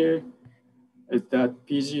mention here is that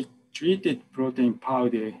PG treated protein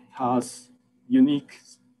powder has unique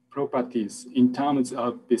properties in terms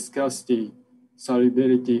of viscosity,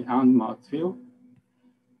 solubility, and mouthfeel.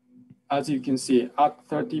 As you can see, at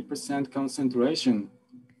 30% concentration,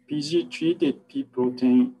 PG treated pea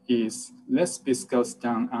protein is less viscous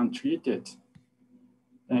than untreated.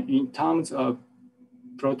 And in terms of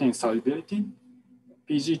protein solubility,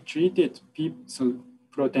 PG treated pea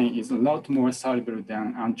protein is a lot more soluble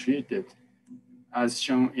than untreated, as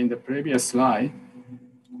shown in the previous slide.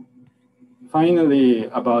 Finally,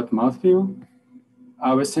 about mouthfeel,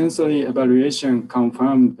 our sensory evaluation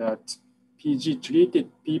confirmed that PG-treated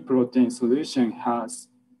pea protein solution has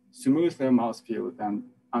smoother mouthfeel than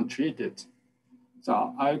untreated.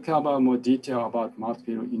 So I'll cover more detail about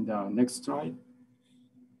mouthfeel in the next slide.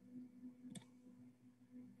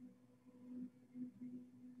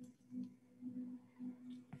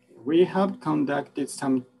 We have conducted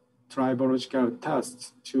some tribological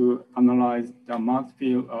tests to analyze the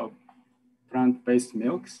mouthfeel of plant-based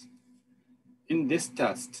milks. In this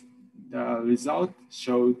test, the result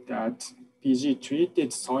showed that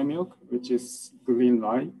PG-treated soy milk, which is green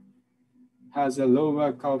line, has a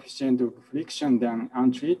lower coefficient of friction than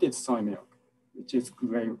untreated soy milk, which is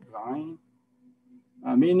gray line,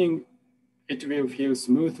 meaning it will feel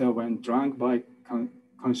smoother when drunk by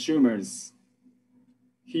consumers.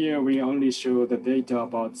 Here we only show the data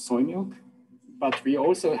about soy milk, but we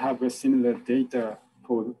also have a similar data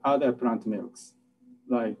for other plant milks,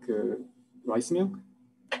 like rice milk.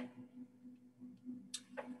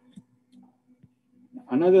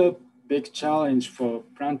 Another big challenge for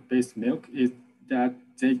plant-based milk is that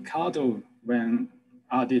they curdle when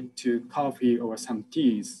added to coffee or some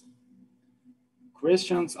teas.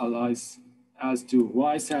 Questions arise as to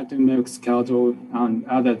why certain milks curdle and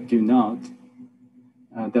others do not.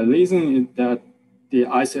 The reason is that the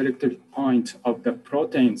isoelectric point of the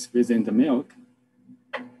proteins within the milk,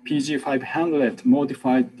 PG500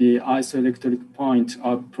 modified the isoelectric point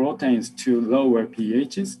of proteins to lower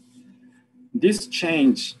pHs. This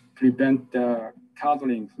change prevents the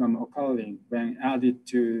curdling from occurring when added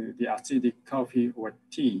to the acidic coffee or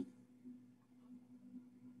tea.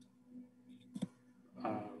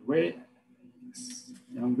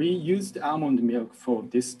 We used almond milk for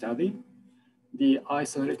this study. The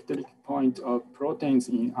isoelectric point of proteins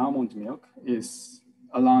in almond milk is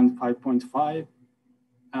around 5.5,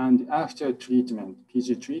 and after treatment,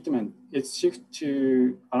 PG treatment, it shifts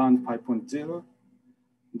to around 5.0.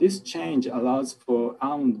 This change allows for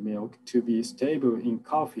almond milk to be stable in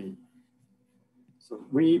coffee. So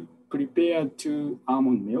we prepared 2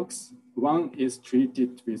 almond milks. One is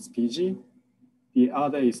treated with PG, the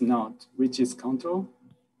other is not, which is control.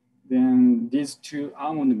 Then these 2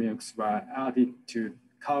 almond milks were added to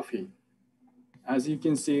coffee. As you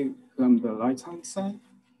can see from the right-hand side,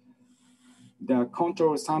 the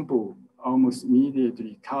control sample almost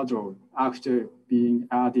immediately curdled after being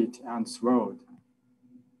added and swirled,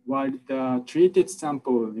 while the treated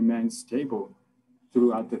sample remains stable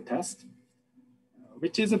throughout the test,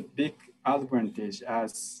 which is a big advantage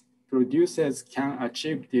as producers can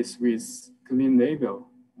achieve this with clean label.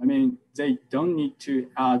 I mean, they don't need to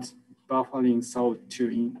add buffering salt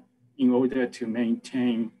in order to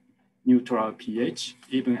maintain neutral pH,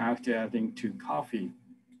 even after adding to coffee.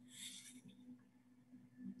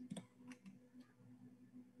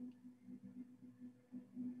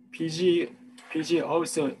 PG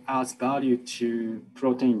also adds value to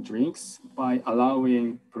protein drinks by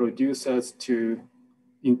allowing producers to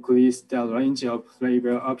increase the range of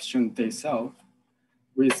flavor options they sell.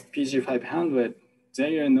 With PG500,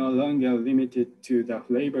 they are no longer limited to the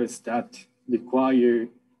flavors that require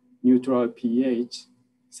neutral pH,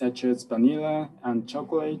 such as vanilla and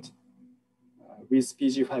chocolate. With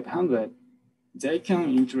PG500, they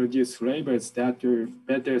can introduce flavors that are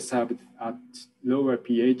better served at lower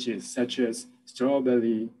pHs, such as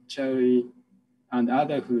strawberry, cherry, and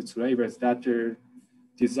other fruit flavors that are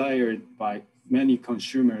desired by many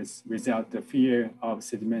consumers without the fear of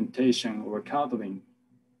sedimentation or curdling.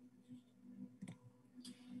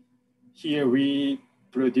 Here we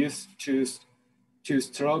produce two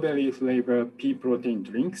strawberry flavor pea protein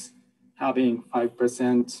drinks, having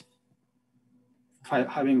 5%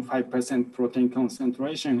 protein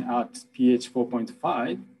concentration at pH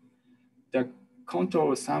 4.5. The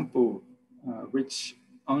control sample, which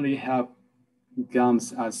only have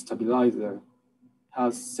gums as stabilizer,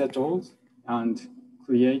 has settled and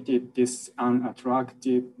created this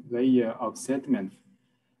unattractive layer of sediment.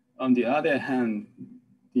 On the other hand,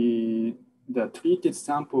 the treated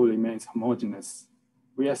sample remains homogeneous.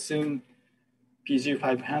 We assume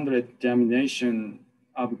PG500 domination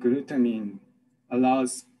of glutamine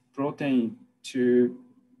allows protein to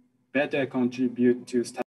better contribute to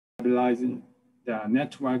stabilizing the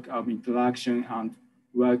network of interaction and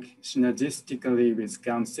work synergistically with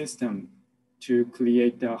gum system to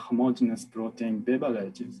create the homogeneous protein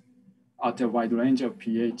beverages at a wide range of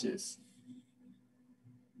pHs.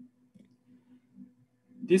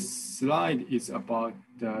 This slide is about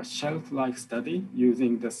the shelf life study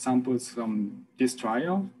using the samples from this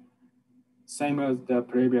trial. Same as the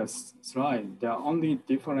previous slide, the only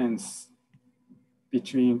difference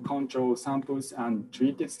between control samples and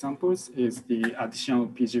treated samples is the addition of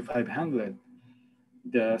PG500.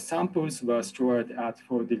 The samples were stored at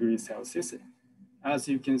 4 degrees Celsius. As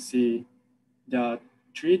you can see, the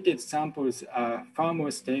treated samples are far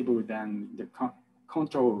more stable than the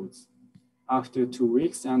controls. After 2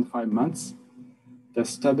 weeks and 5 months, the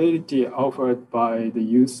stability offered by the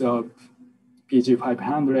use of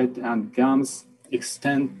PG500 and gums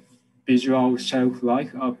extend visual shelf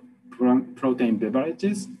life of protein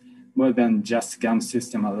beverages more than just gum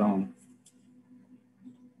system alone.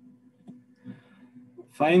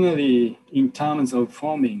 Finally, in terms of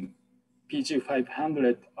foaming,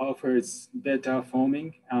 PG500 offers better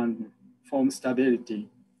foaming and foam stability.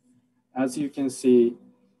 As you can see,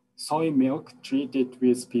 soy milk treated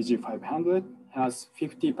with PG500 has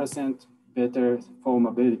 50% better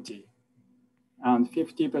foamability and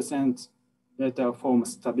 50% better form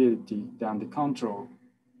stability than the control.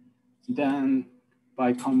 Then,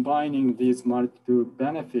 by combining these multiple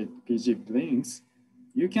benefit PG brings,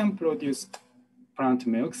 you can produce plant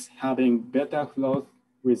milks having better flow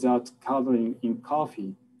without coloring in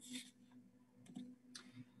coffee.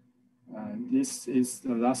 This is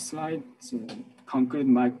the last slide. So conclude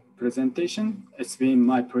my presentation. It's been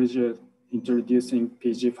my pleasure introducing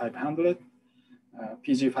PG500.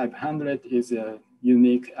 PG500 is a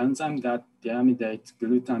unique enzyme that deamidates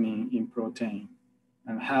glutamine in protein,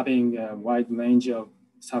 and having a wide range of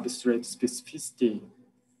substrate specificity.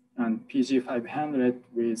 And PG500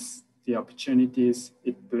 with the opportunities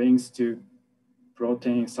it brings to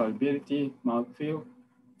protein solubility, mouthfeel,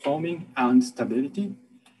 forming, and stability.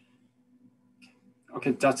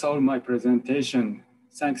 Okay, that's all my presentation.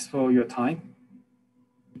 Thanks for your time.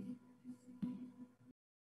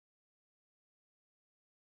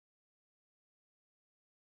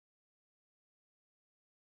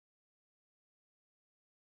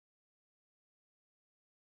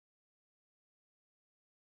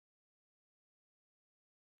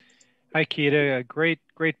 Hi, Keita.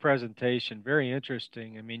 Great presentation. Very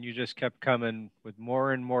interesting. I mean, you just kept coming with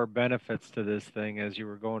more and more benefits to this thing as you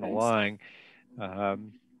were going along.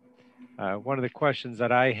 One of the questions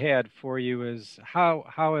that I had for you is how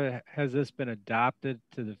has this been adopted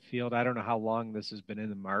to the field? I don't know how long this has been in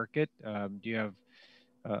the market. Do you have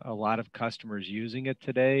a lot of customers using it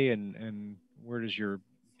today, and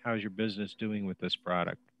how's your business doing with this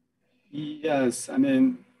product? Yes, I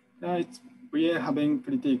mean, we are having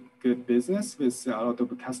pretty good business with a lot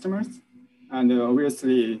of customers. And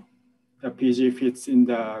obviously, the PG fits in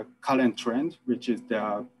the current trend, which is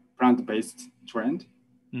the plant-based trend.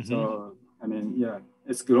 Mm-hmm. So, I mean, yeah,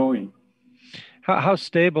 it's growing. How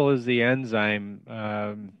stable is the enzyme,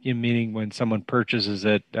 meaning when someone purchases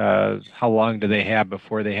it, how long do they have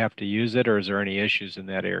before they have to use it, or is there any issues in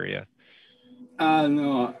that area?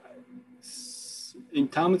 No. In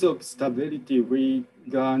terms of stability, we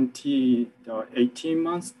guarantee 18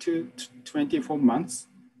 months to 24 months.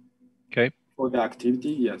 Okay. For the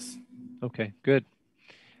activity, yes. Okay, good.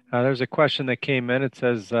 There's a question that came in. It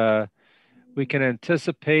says, we can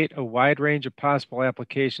anticipate a wide range of possible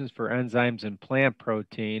applications for enzymes in plant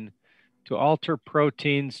protein to alter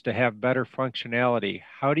proteins to have better functionality.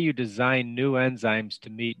 How do you design new enzymes to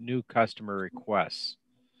meet new customer requests?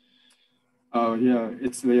 Oh, yeah,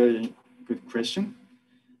 it's a very good question.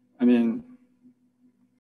 I mean,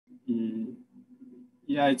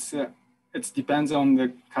 yeah, it depends on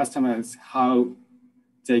the customers how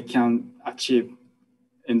they can achieve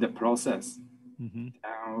in the process. Mm-hmm.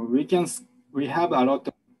 We have a lot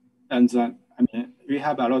of enzyme. I mean, we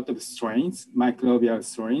have a lot of strains, microbial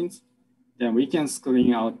strains. Then we can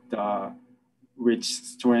screen out which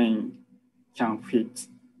strain can fit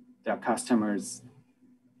the customer's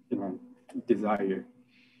desire.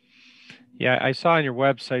 Yeah, I saw on your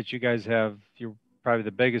website you guys you're probably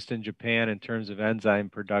the biggest in Japan in terms of enzyme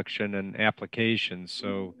production and applications.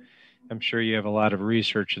 So I'm sure you have a lot of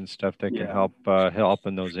research and stuff that can help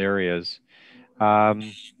in those areas.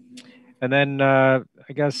 And then I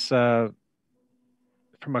guess from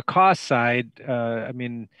a cost side, I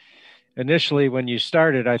mean, initially when you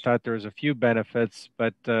started, I thought there was a few benefits,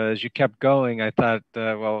 but as you kept going, I thought,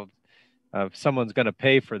 someone's going to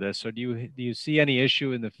pay for this. So do you see any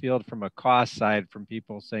issue in the field from a cost side from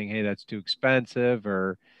people saying, hey, that's too expensive,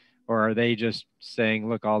 or are they just saying,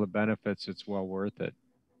 look, all the benefits, it's well worth it?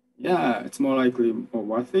 Yeah, it's more likely more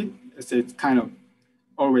worth it. It's kind of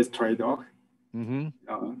always trade-off. Mm-hmm.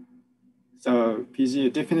 So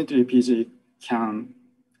PG can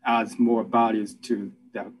add more values to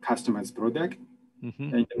the customer's product.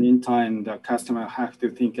 Mm-hmm. In the meantime, the customer have to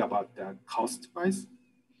think about the cost price.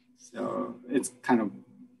 So it's kind of,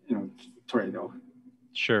 trade-off.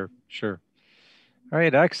 Sure. All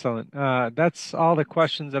right, excellent. That's all the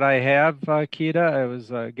questions that I have, Keita. It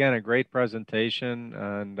was, again, a great presentation,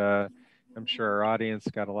 and I'm sure our audience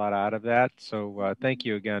got a lot out of that. So thank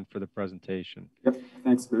you again for the presentation. Yep,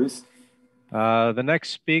 thanks, Bruce. The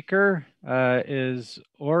next speaker is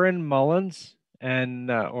Oren Mullins,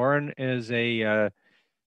 and Oren is a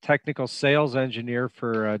technical sales engineer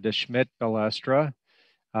for De Schmidt Balestra.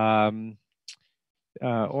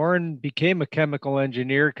 Oren became a chemical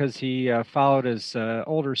engineer because he followed his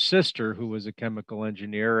older sister, who was a chemical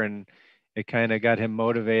engineer, and it kind of got him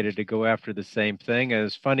motivated to go after the same thing. And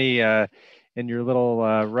it's funny in your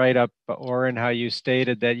little write-up, Oren, how you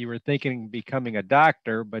stated that you were thinking of becoming a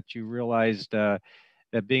doctor, but you realized that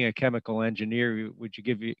being a chemical engineer would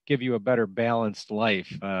give you a better balanced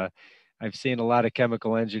life. I've seen a lot of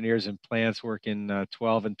chemical engineers in plants working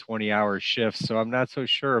 12 and 20-hour shifts, so I'm not so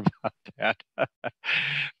sure about that.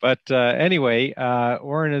 But anyway,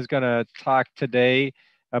 Oren is going to talk today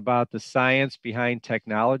about the science behind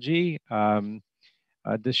technology.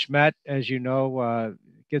 Deschmet, as you know,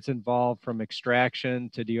 gets involved from extraction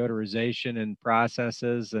to deodorization and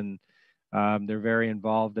processes, and they're very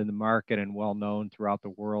involved in the market and well known throughout the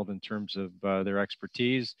world in terms of their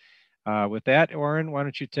expertise. With that, Oren, why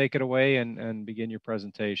don't you take it away and begin your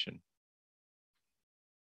presentation?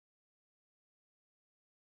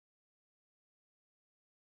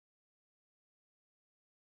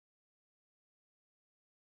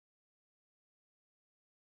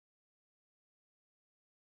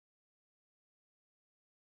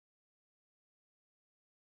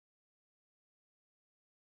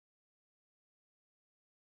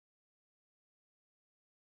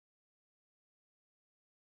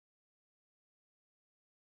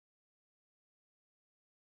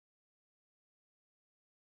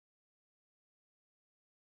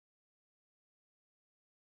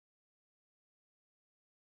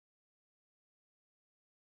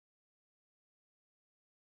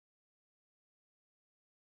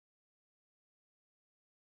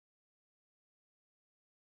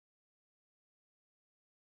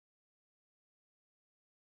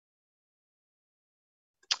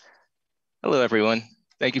 Hello, everyone.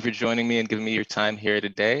 Thank you for joining me and giving me your time here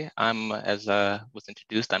today. I'm, as was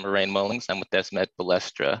introduced, I'm Marleen Mullings. I'm with Desmet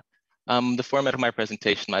Balestra. The format of my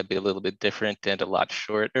presentation might be a little bit different and a lot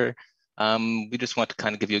shorter. We just want to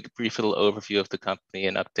kind of give you a brief little overview of the company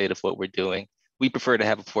and update of what we're doing. We prefer to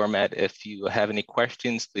have a format. If you have any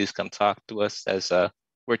questions, please come talk to us, as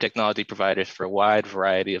we're technology providers for a wide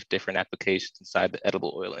variety of different applications inside the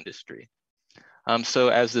edible oil industry. So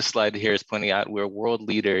as this slide here is pointing out, we're a world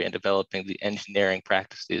leader in developing the engineering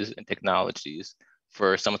practices and technologies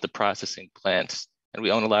for some of the processing plants. And we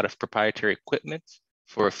own a lot of proprietary equipment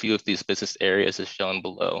for a few of these business areas as shown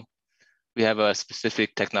below. We have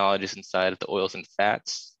specific technologies inside of the oils and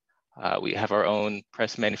fats. We have our own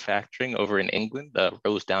press manufacturing over in England, the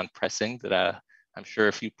rose down pressing that I'm sure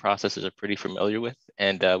a few processors are pretty familiar with.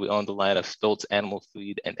 And we own the line of Stoltz animal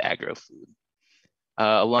feed and agro food.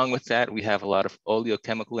 Along with that, we have a lot of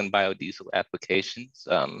oleochemical and biodiesel applications.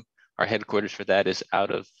 Our headquarters for that is out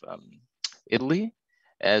of Italy,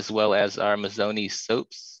 as well as our Mazzoni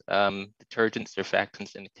soaps, detergents,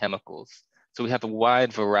 surfactants, and chemicals. So we have a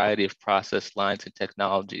wide variety of process lines and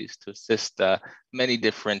technologies to assist many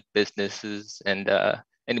different businesses and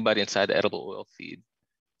anybody inside the edible oil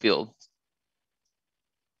field.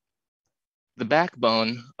 The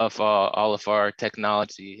backbone of all of our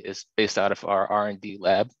technology is based out of our R&D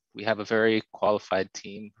lab. We have a very qualified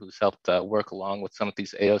team who's helped work along with some of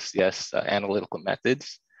these AOCS analytical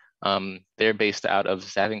methods. They're based out of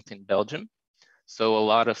Zavington, Belgium. So a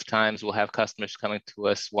lot of times we'll have customers coming to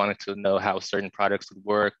us wanting to know how certain products would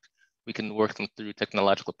work. We can work them through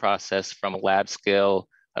technological process from a lab scale,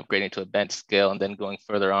 upgrading to a bench scale, and then going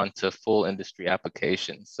further on to full industry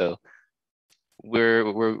applications. So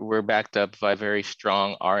we're backed up by a very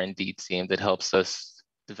strong R&D team that helps us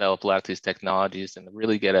develop a lot of these technologies and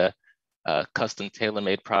really get a custom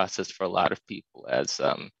tailor-made process for a lot of people, as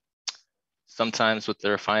sometimes with the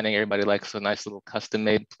refining, everybody likes a nice little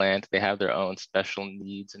custom-made plant. They have their own special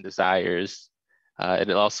needs and desires. It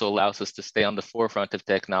also allows us to stay on the forefront of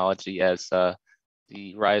technology, as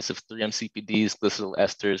the rise of 3-MCPDs, glycerol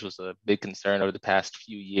esters, was a big concern over the past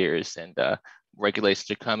few years, and regulations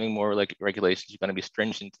are coming. More like regulations are going to be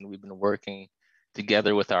stringent, and we've been working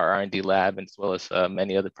together with our R&D lab as well as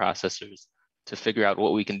many other processors to figure out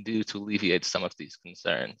what we can do to alleviate some of these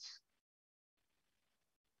concerns.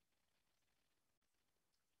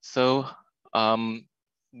 So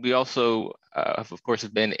we also, of course,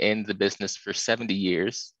 have been in the business for 70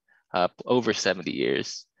 years, over 70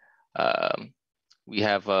 years. We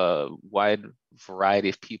have a wide variety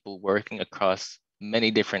of people working across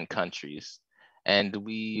many different countries. And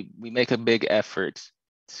we make a big effort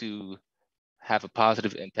to have a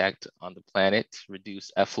positive impact on the planet,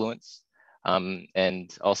 reduce effluence,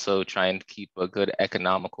 and also try and keep a good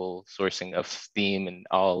economical sourcing of steam and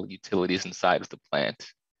all utilities inside of the plant.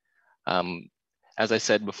 As I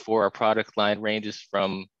said before, our product line ranges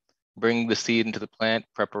from bringing the seed into the plant,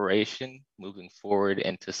 preparation, moving forward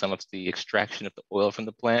into some of the extraction of the oil from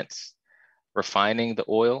the plants, refining the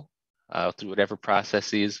oil through whatever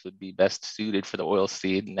processes would be best suited for the oil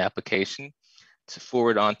seed and application, to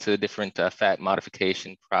forward onto different fat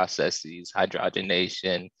modification processes,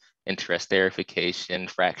 hydrogenation, interesterification,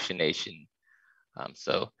 fractionation.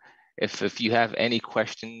 So if you have any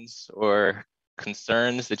questions or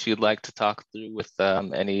concerns that you'd like to talk through with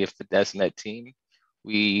any of the Desmet team,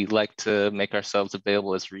 we like to make ourselves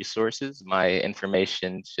available as resources. My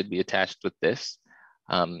information should be attached with this.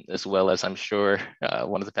 as well as I'm sure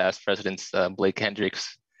one of the past presidents, Blake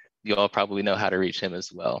Hendricks. You all probably know how to reach him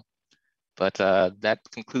as well. But that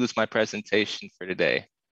concludes my presentation for today.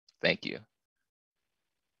 Thank you.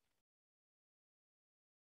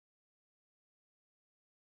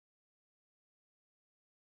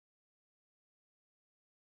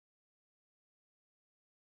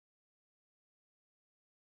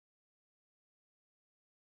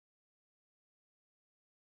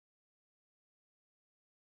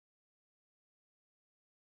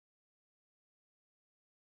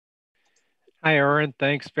 Hi, Aardt.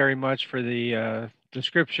 Thanks very much for the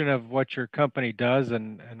description of what your company does,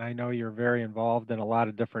 and I know you're very involved in a lot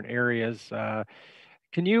of different areas.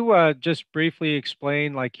 Can you just briefly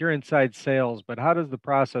explain, like you're inside sales, but how does the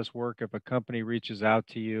process work if a company reaches out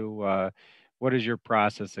to you? What is your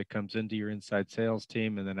process that comes into your inside sales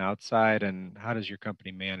team and then outside, and how does your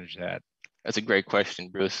company manage that? That's a great question,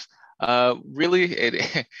 Bruce. Really,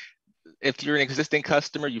 if you're an existing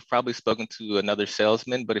customer, you've probably spoken to another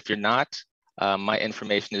salesman, but if you're not, my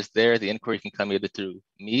information is there. The inquiry can come either through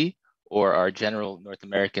me or our general North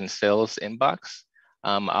American sales inbox.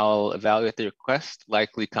 I'll evaluate the request,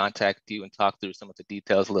 likely contact you and talk through some of the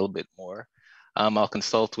details a little bit more. I'll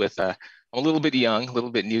consult with, I'm a little bit young, a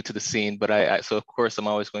little bit new to the scene, but so of course I'm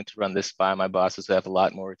always going to run this by my bosses who have a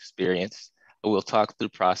lot more experience. We'll talk through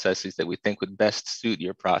processes that we think would best suit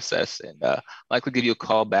your process and likely give you a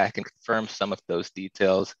call back and confirm some of those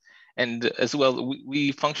details. And as well,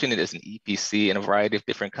 we function as an EPC in a variety of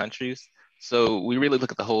different countries. So we really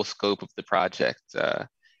look at the whole scope of the project.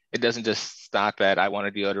 It doesn't just stop at, I want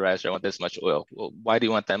a deodorizer, I want this much oil. Well, why do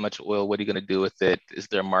you want that much oil? What are you going to do with it? Is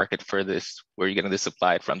there a market for this? Where are you getting this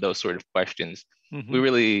supplied from? Those sort of questions. We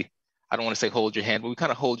really, I don't want to say hold your hand, but we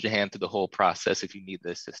kind of hold your hand through the whole process if you need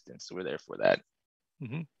the assistance. So we're there for that.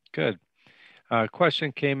 Good.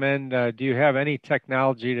 Question came in, do you have any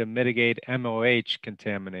technology to mitigate MOH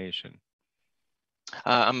contamination?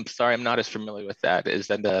 I'm sorry, I'm not as familiar with that. Is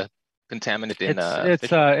that the contaminant in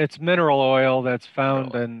it's mineral oil that's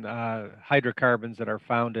found in hydrocarbons that are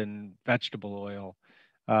found in vegetable oil.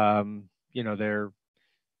 You know, there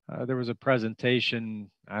was a presentation,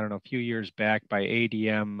 I don't know, a few years back by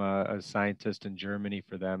ADM, a scientist in Germany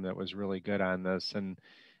for them that was really good on this. And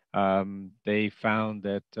they found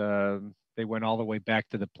that they went all the way back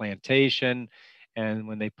to the plantation. And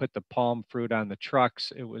when they put the palm fruit on the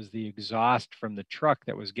trucks, it was the exhaust from the truck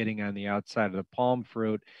that was getting on the outside of the palm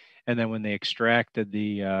fruit. And then when they extracted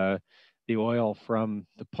the oil from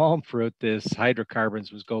the palm fruit, this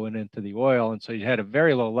hydrocarbons was going into the oil. And so you had a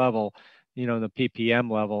very low level, you know, the ppm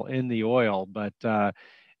level in the oil. But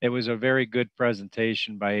it was a very good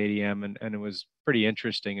presentation by ADM, and it was pretty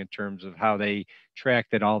interesting in terms of how they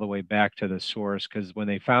tracked it all the way back to the source, because when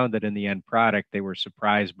they found it in the end product, they were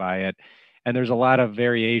surprised by it. And there's a lot of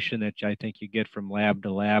variation that I think you get from lab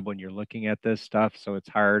to lab when you're looking at this stuff. So it's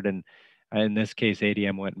hard. And in this case,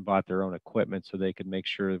 ADM went and bought their own equipment so they could make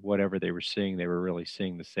sure that whatever they were seeing, they were really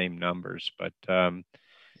seeing the same numbers. But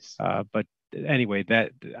anyway,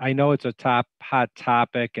 that I know it's a hot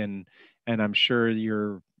topic, and I'm sure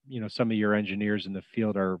some of your engineers in the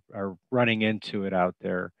field are running into it out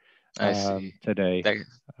there today.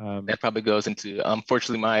 That probably goes into,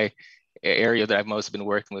 unfortunately, my area that I've mostly been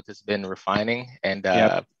working with has been refining and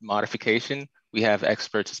modification. We have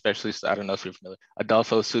experts, especially, so I don't know if you're familiar,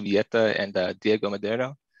 Adolfo Subieta and Diego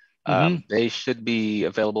Madero. They should be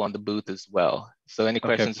available on the booth as well. So any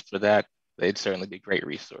questions for that, they'd certainly be a great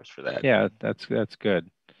resource for that. Yeah, that's good.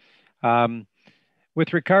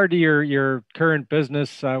 With regard to your current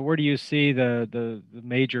business, where do you see the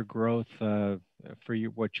major growth for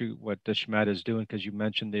you? What Deshmet is doing? Because you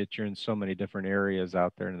mentioned that you're in so many different areas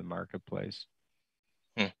out there in the marketplace.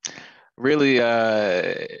 Really,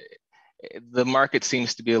 the market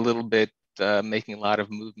seems to be a little bit making a lot of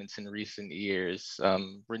movements in recent years.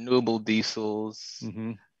 Renewable diesels,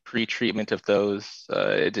 pre-treatment of those,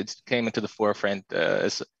 it came into the forefront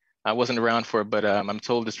as I wasn't around for it, but I'm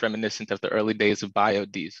told it's reminiscent of the early days of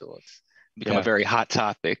biodiesel. It's become a very hot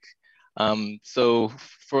topic. So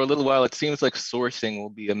for a little while, it seems like sourcing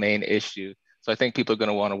will be a main issue. So I think people are going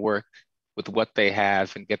to want to work with what they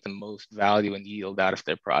have and get the most value and yield out of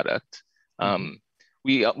their product.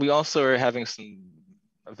 We also are having some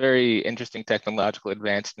very interesting technological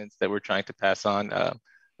advancements that we're trying to pass on.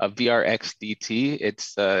 VRX-DT,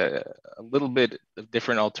 it's a little bit of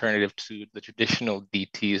different alternative to the traditional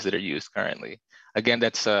DTs that are used currently. Again,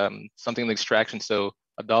 that's something in extraction, so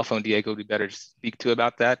Adolfo and Diego would be better to speak to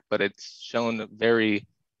about that, but it's shown very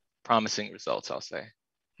promising results, I'll say.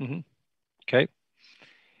 Okay.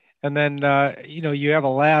 And then, you have a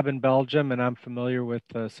lab in Belgium, and I'm familiar with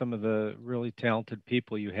some of the really talented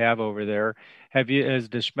people you have over there. Has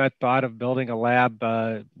De Smet thought of building a lab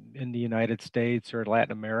in the United States or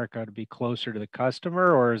Latin America to be closer to the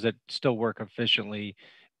customer, or does it still work efficiently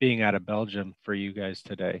being out of Belgium for you guys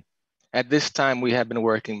today? At this time, we have been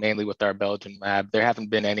working mainly with our Belgian lab. There haven't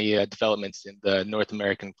been any developments in the North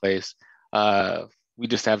American place. We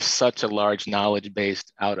just have such a large knowledge base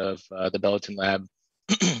out of the Belgian lab.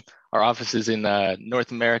 Our office is in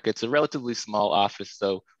North America. It's a relatively small office,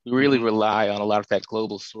 so we really rely on a lot of that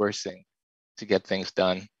global sourcing to get things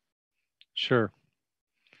done. Sure.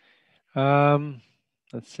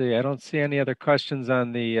 Let's see. I don't see any other questions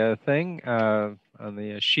on the thing, on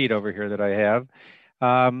the sheet over here that I have.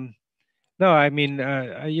 No, I mean,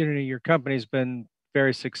 your company's been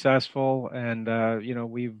very successful, and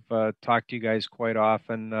we've talked to you guys quite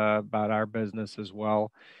often about our business as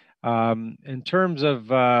well. In terms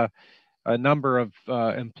of a number of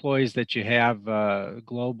employees that you have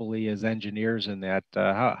globally as engineers in that,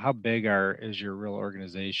 how big is your real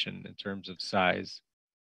organization in terms of size?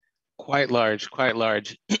 Quite large, quite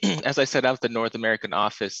large. As I said, out of the North American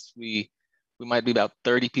office, we might be about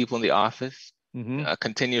 30 people in the office,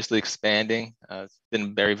 continuously expanding. It's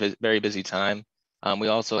been a very busy time. We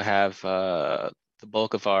also have the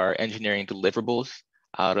bulk of our engineering deliverables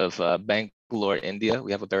out of Bangalore, India.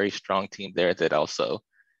 We have a very strong team there that also,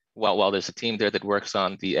 while there's a team there that works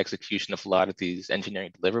on the execution of a lot of these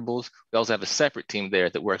engineering deliverables, we also have a separate team there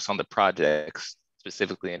that works on the projects,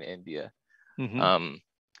 specifically in India.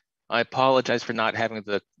 I apologize for not having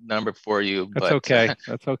the number for you, but that's okay.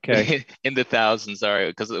 That's okay. In the thousands, all right,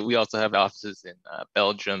 because we also have offices in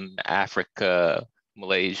Belgium, Africa,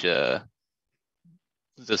 Malaysia.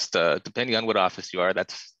 Just depending on what office you are,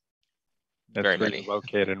 that's very many.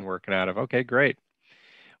 Located and working out of. Okay, great.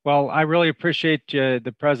 Well, I really appreciate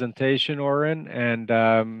the presentation, Oren, and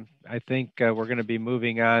I think we're going to be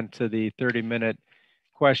moving on to the 30-minute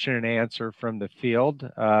question and answer from the field.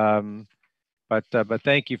 But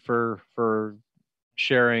thank you for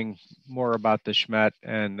sharing more about the Smet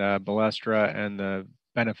and Balestra and the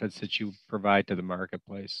benefits that you provide to the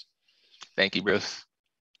marketplace. Thank you, Bruce.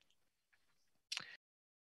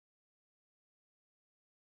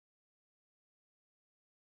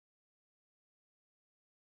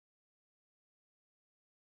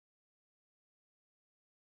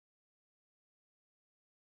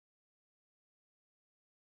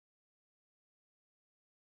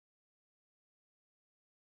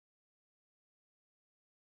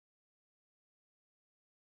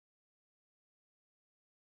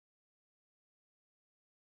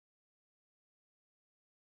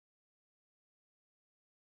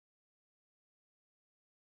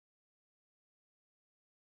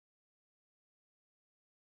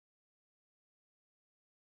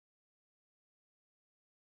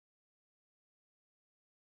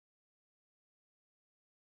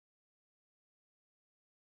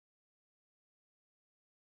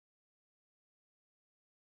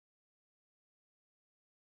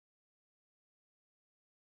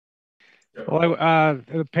 Well,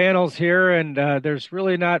 the panel's here, and there's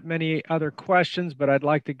really not many other questions, but I'd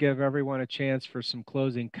like to give everyone a chance for some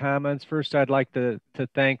closing comments. First, I'd like to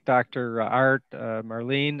thank Dr. Aardt,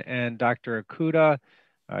 Marleen, and Dr. Okuda,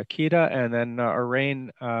 Keita, and then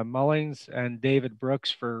Arain Mullings and David Brooks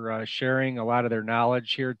for sharing a lot of their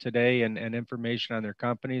knowledge here today and information on their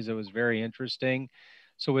companies. It was very interesting.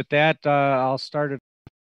 So with that, I'll start it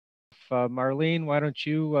off. Marleen, why don't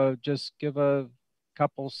you just give a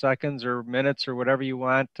couple seconds or minutes or whatever you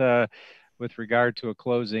want with regard to a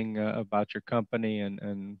closing about your company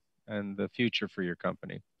and the future for your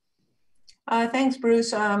company. Thanks,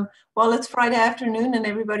 Bruce. Well, it's Friday afternoon and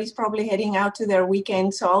everybody's probably heading out to their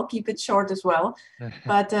weekend, so I'll keep it short as well.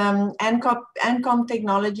 But ANKOM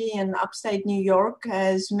Technology in upstate New York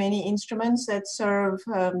has many instruments that serve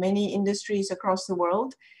many industries across the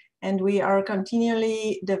world. And we are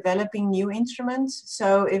continually developing new instruments.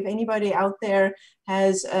 So if anybody out there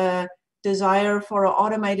has a desire for an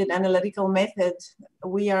automated analytical method,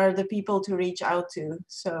 we are the people to reach out to.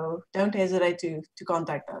 So don't hesitate to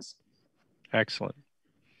contact us. Excellent.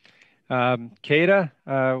 Keita,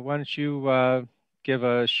 why don't you give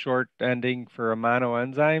a short ending for Amano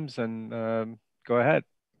enzymes and go ahead.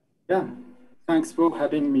 Yeah, thanks for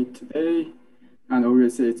having me today. And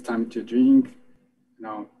obviously it's time to drink.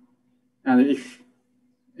 And if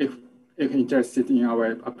interested in our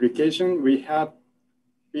application, we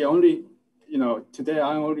only, today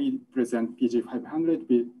I only present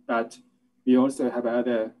PG500, but we also have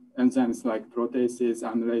other enzymes like proteases,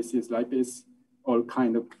 amylases, lipase, all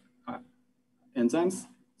kind of enzymes.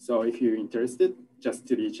 So if you're interested, just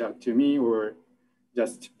reach out to me or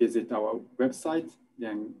just visit our website,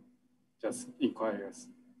 then just inquire us.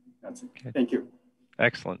 That's it. Okay. Thank you.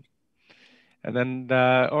 Excellent. And then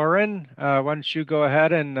Oren, why don't you go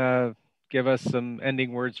ahead and give us some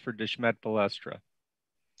ending words for Deshmet Balestra.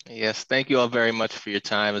 Yes, thank you all very much for your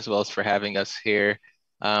time as well as for having us here.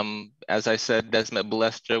 As I said, Deshmet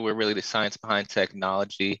Balestra, we're really the science behind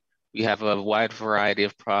technology. We have a wide variety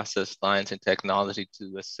of process lines and technology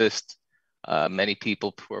to assist many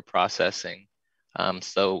people for processing.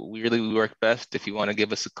 So we work best if you want to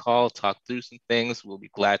give us a call, talk through some things, we'll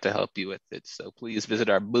be glad to help you with it. So please visit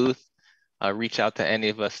our booth, reach out to any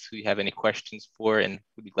of us who you have any questions for, and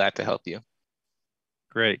we'll be glad to help you.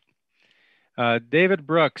 Great. David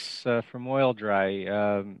Brooks from Oil-Dri,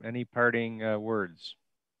 any parting words?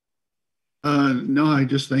 No, I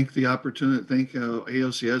just thank the opportunity. Thank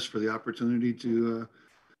AOCS for the opportunity to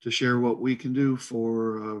share what we can do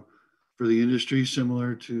for the industry,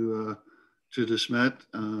 similar to Deshmet.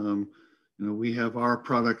 We have our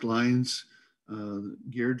product lines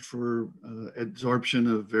geared for absorption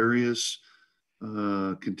of various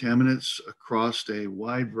contaminants across a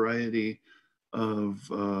wide variety of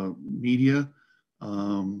media,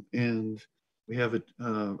 and we have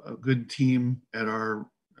a good team at our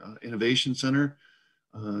Innovation Center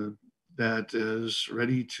that is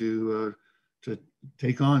ready to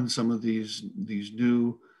take on some of these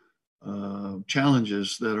new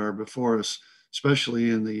challenges that are before us, especially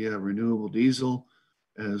in the renewable diesel,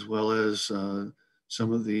 as well as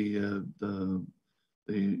some of the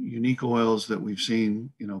unique oils that we've seen,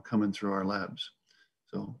 coming through our labs.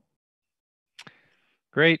 So.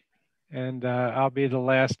 Great. And I'll be the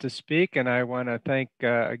last to speak. And I want to thank,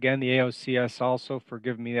 again, the AOCS also for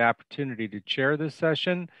giving me the opportunity to chair this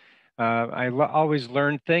session. I always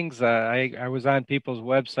learn things. I was on people's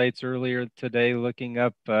websites earlier today looking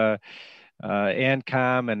up ANKOM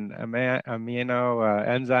and Amano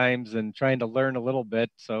enzymes and trying to learn a little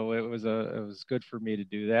bit. So it was good for me to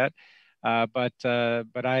do that. But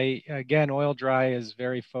again, Oil-Dri is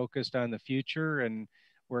very focused on the future, and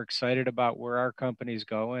we're excited about where our company's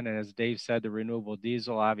going. And as Dave said, the renewable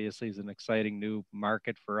diesel obviously is an exciting new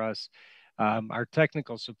market for us. Our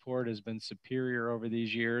technical support has been superior over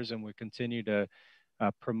these years, and we continue to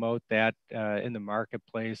promote that in the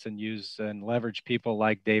marketplace and use and leverage people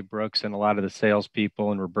like Dave Brooks and a lot of the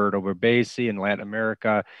salespeople and Roberto Berbasi in Latin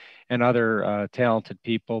America and other talented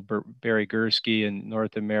people, Barry Gursky in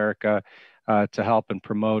North America, to help and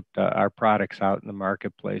promote our products out in the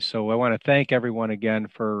marketplace. So I want to thank everyone again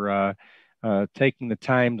for taking the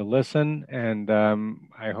time to listen. And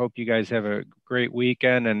I hope you guys have a great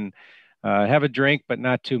weekend and have a drink, but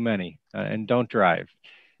not too many, and don't drive.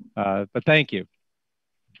 But thank you.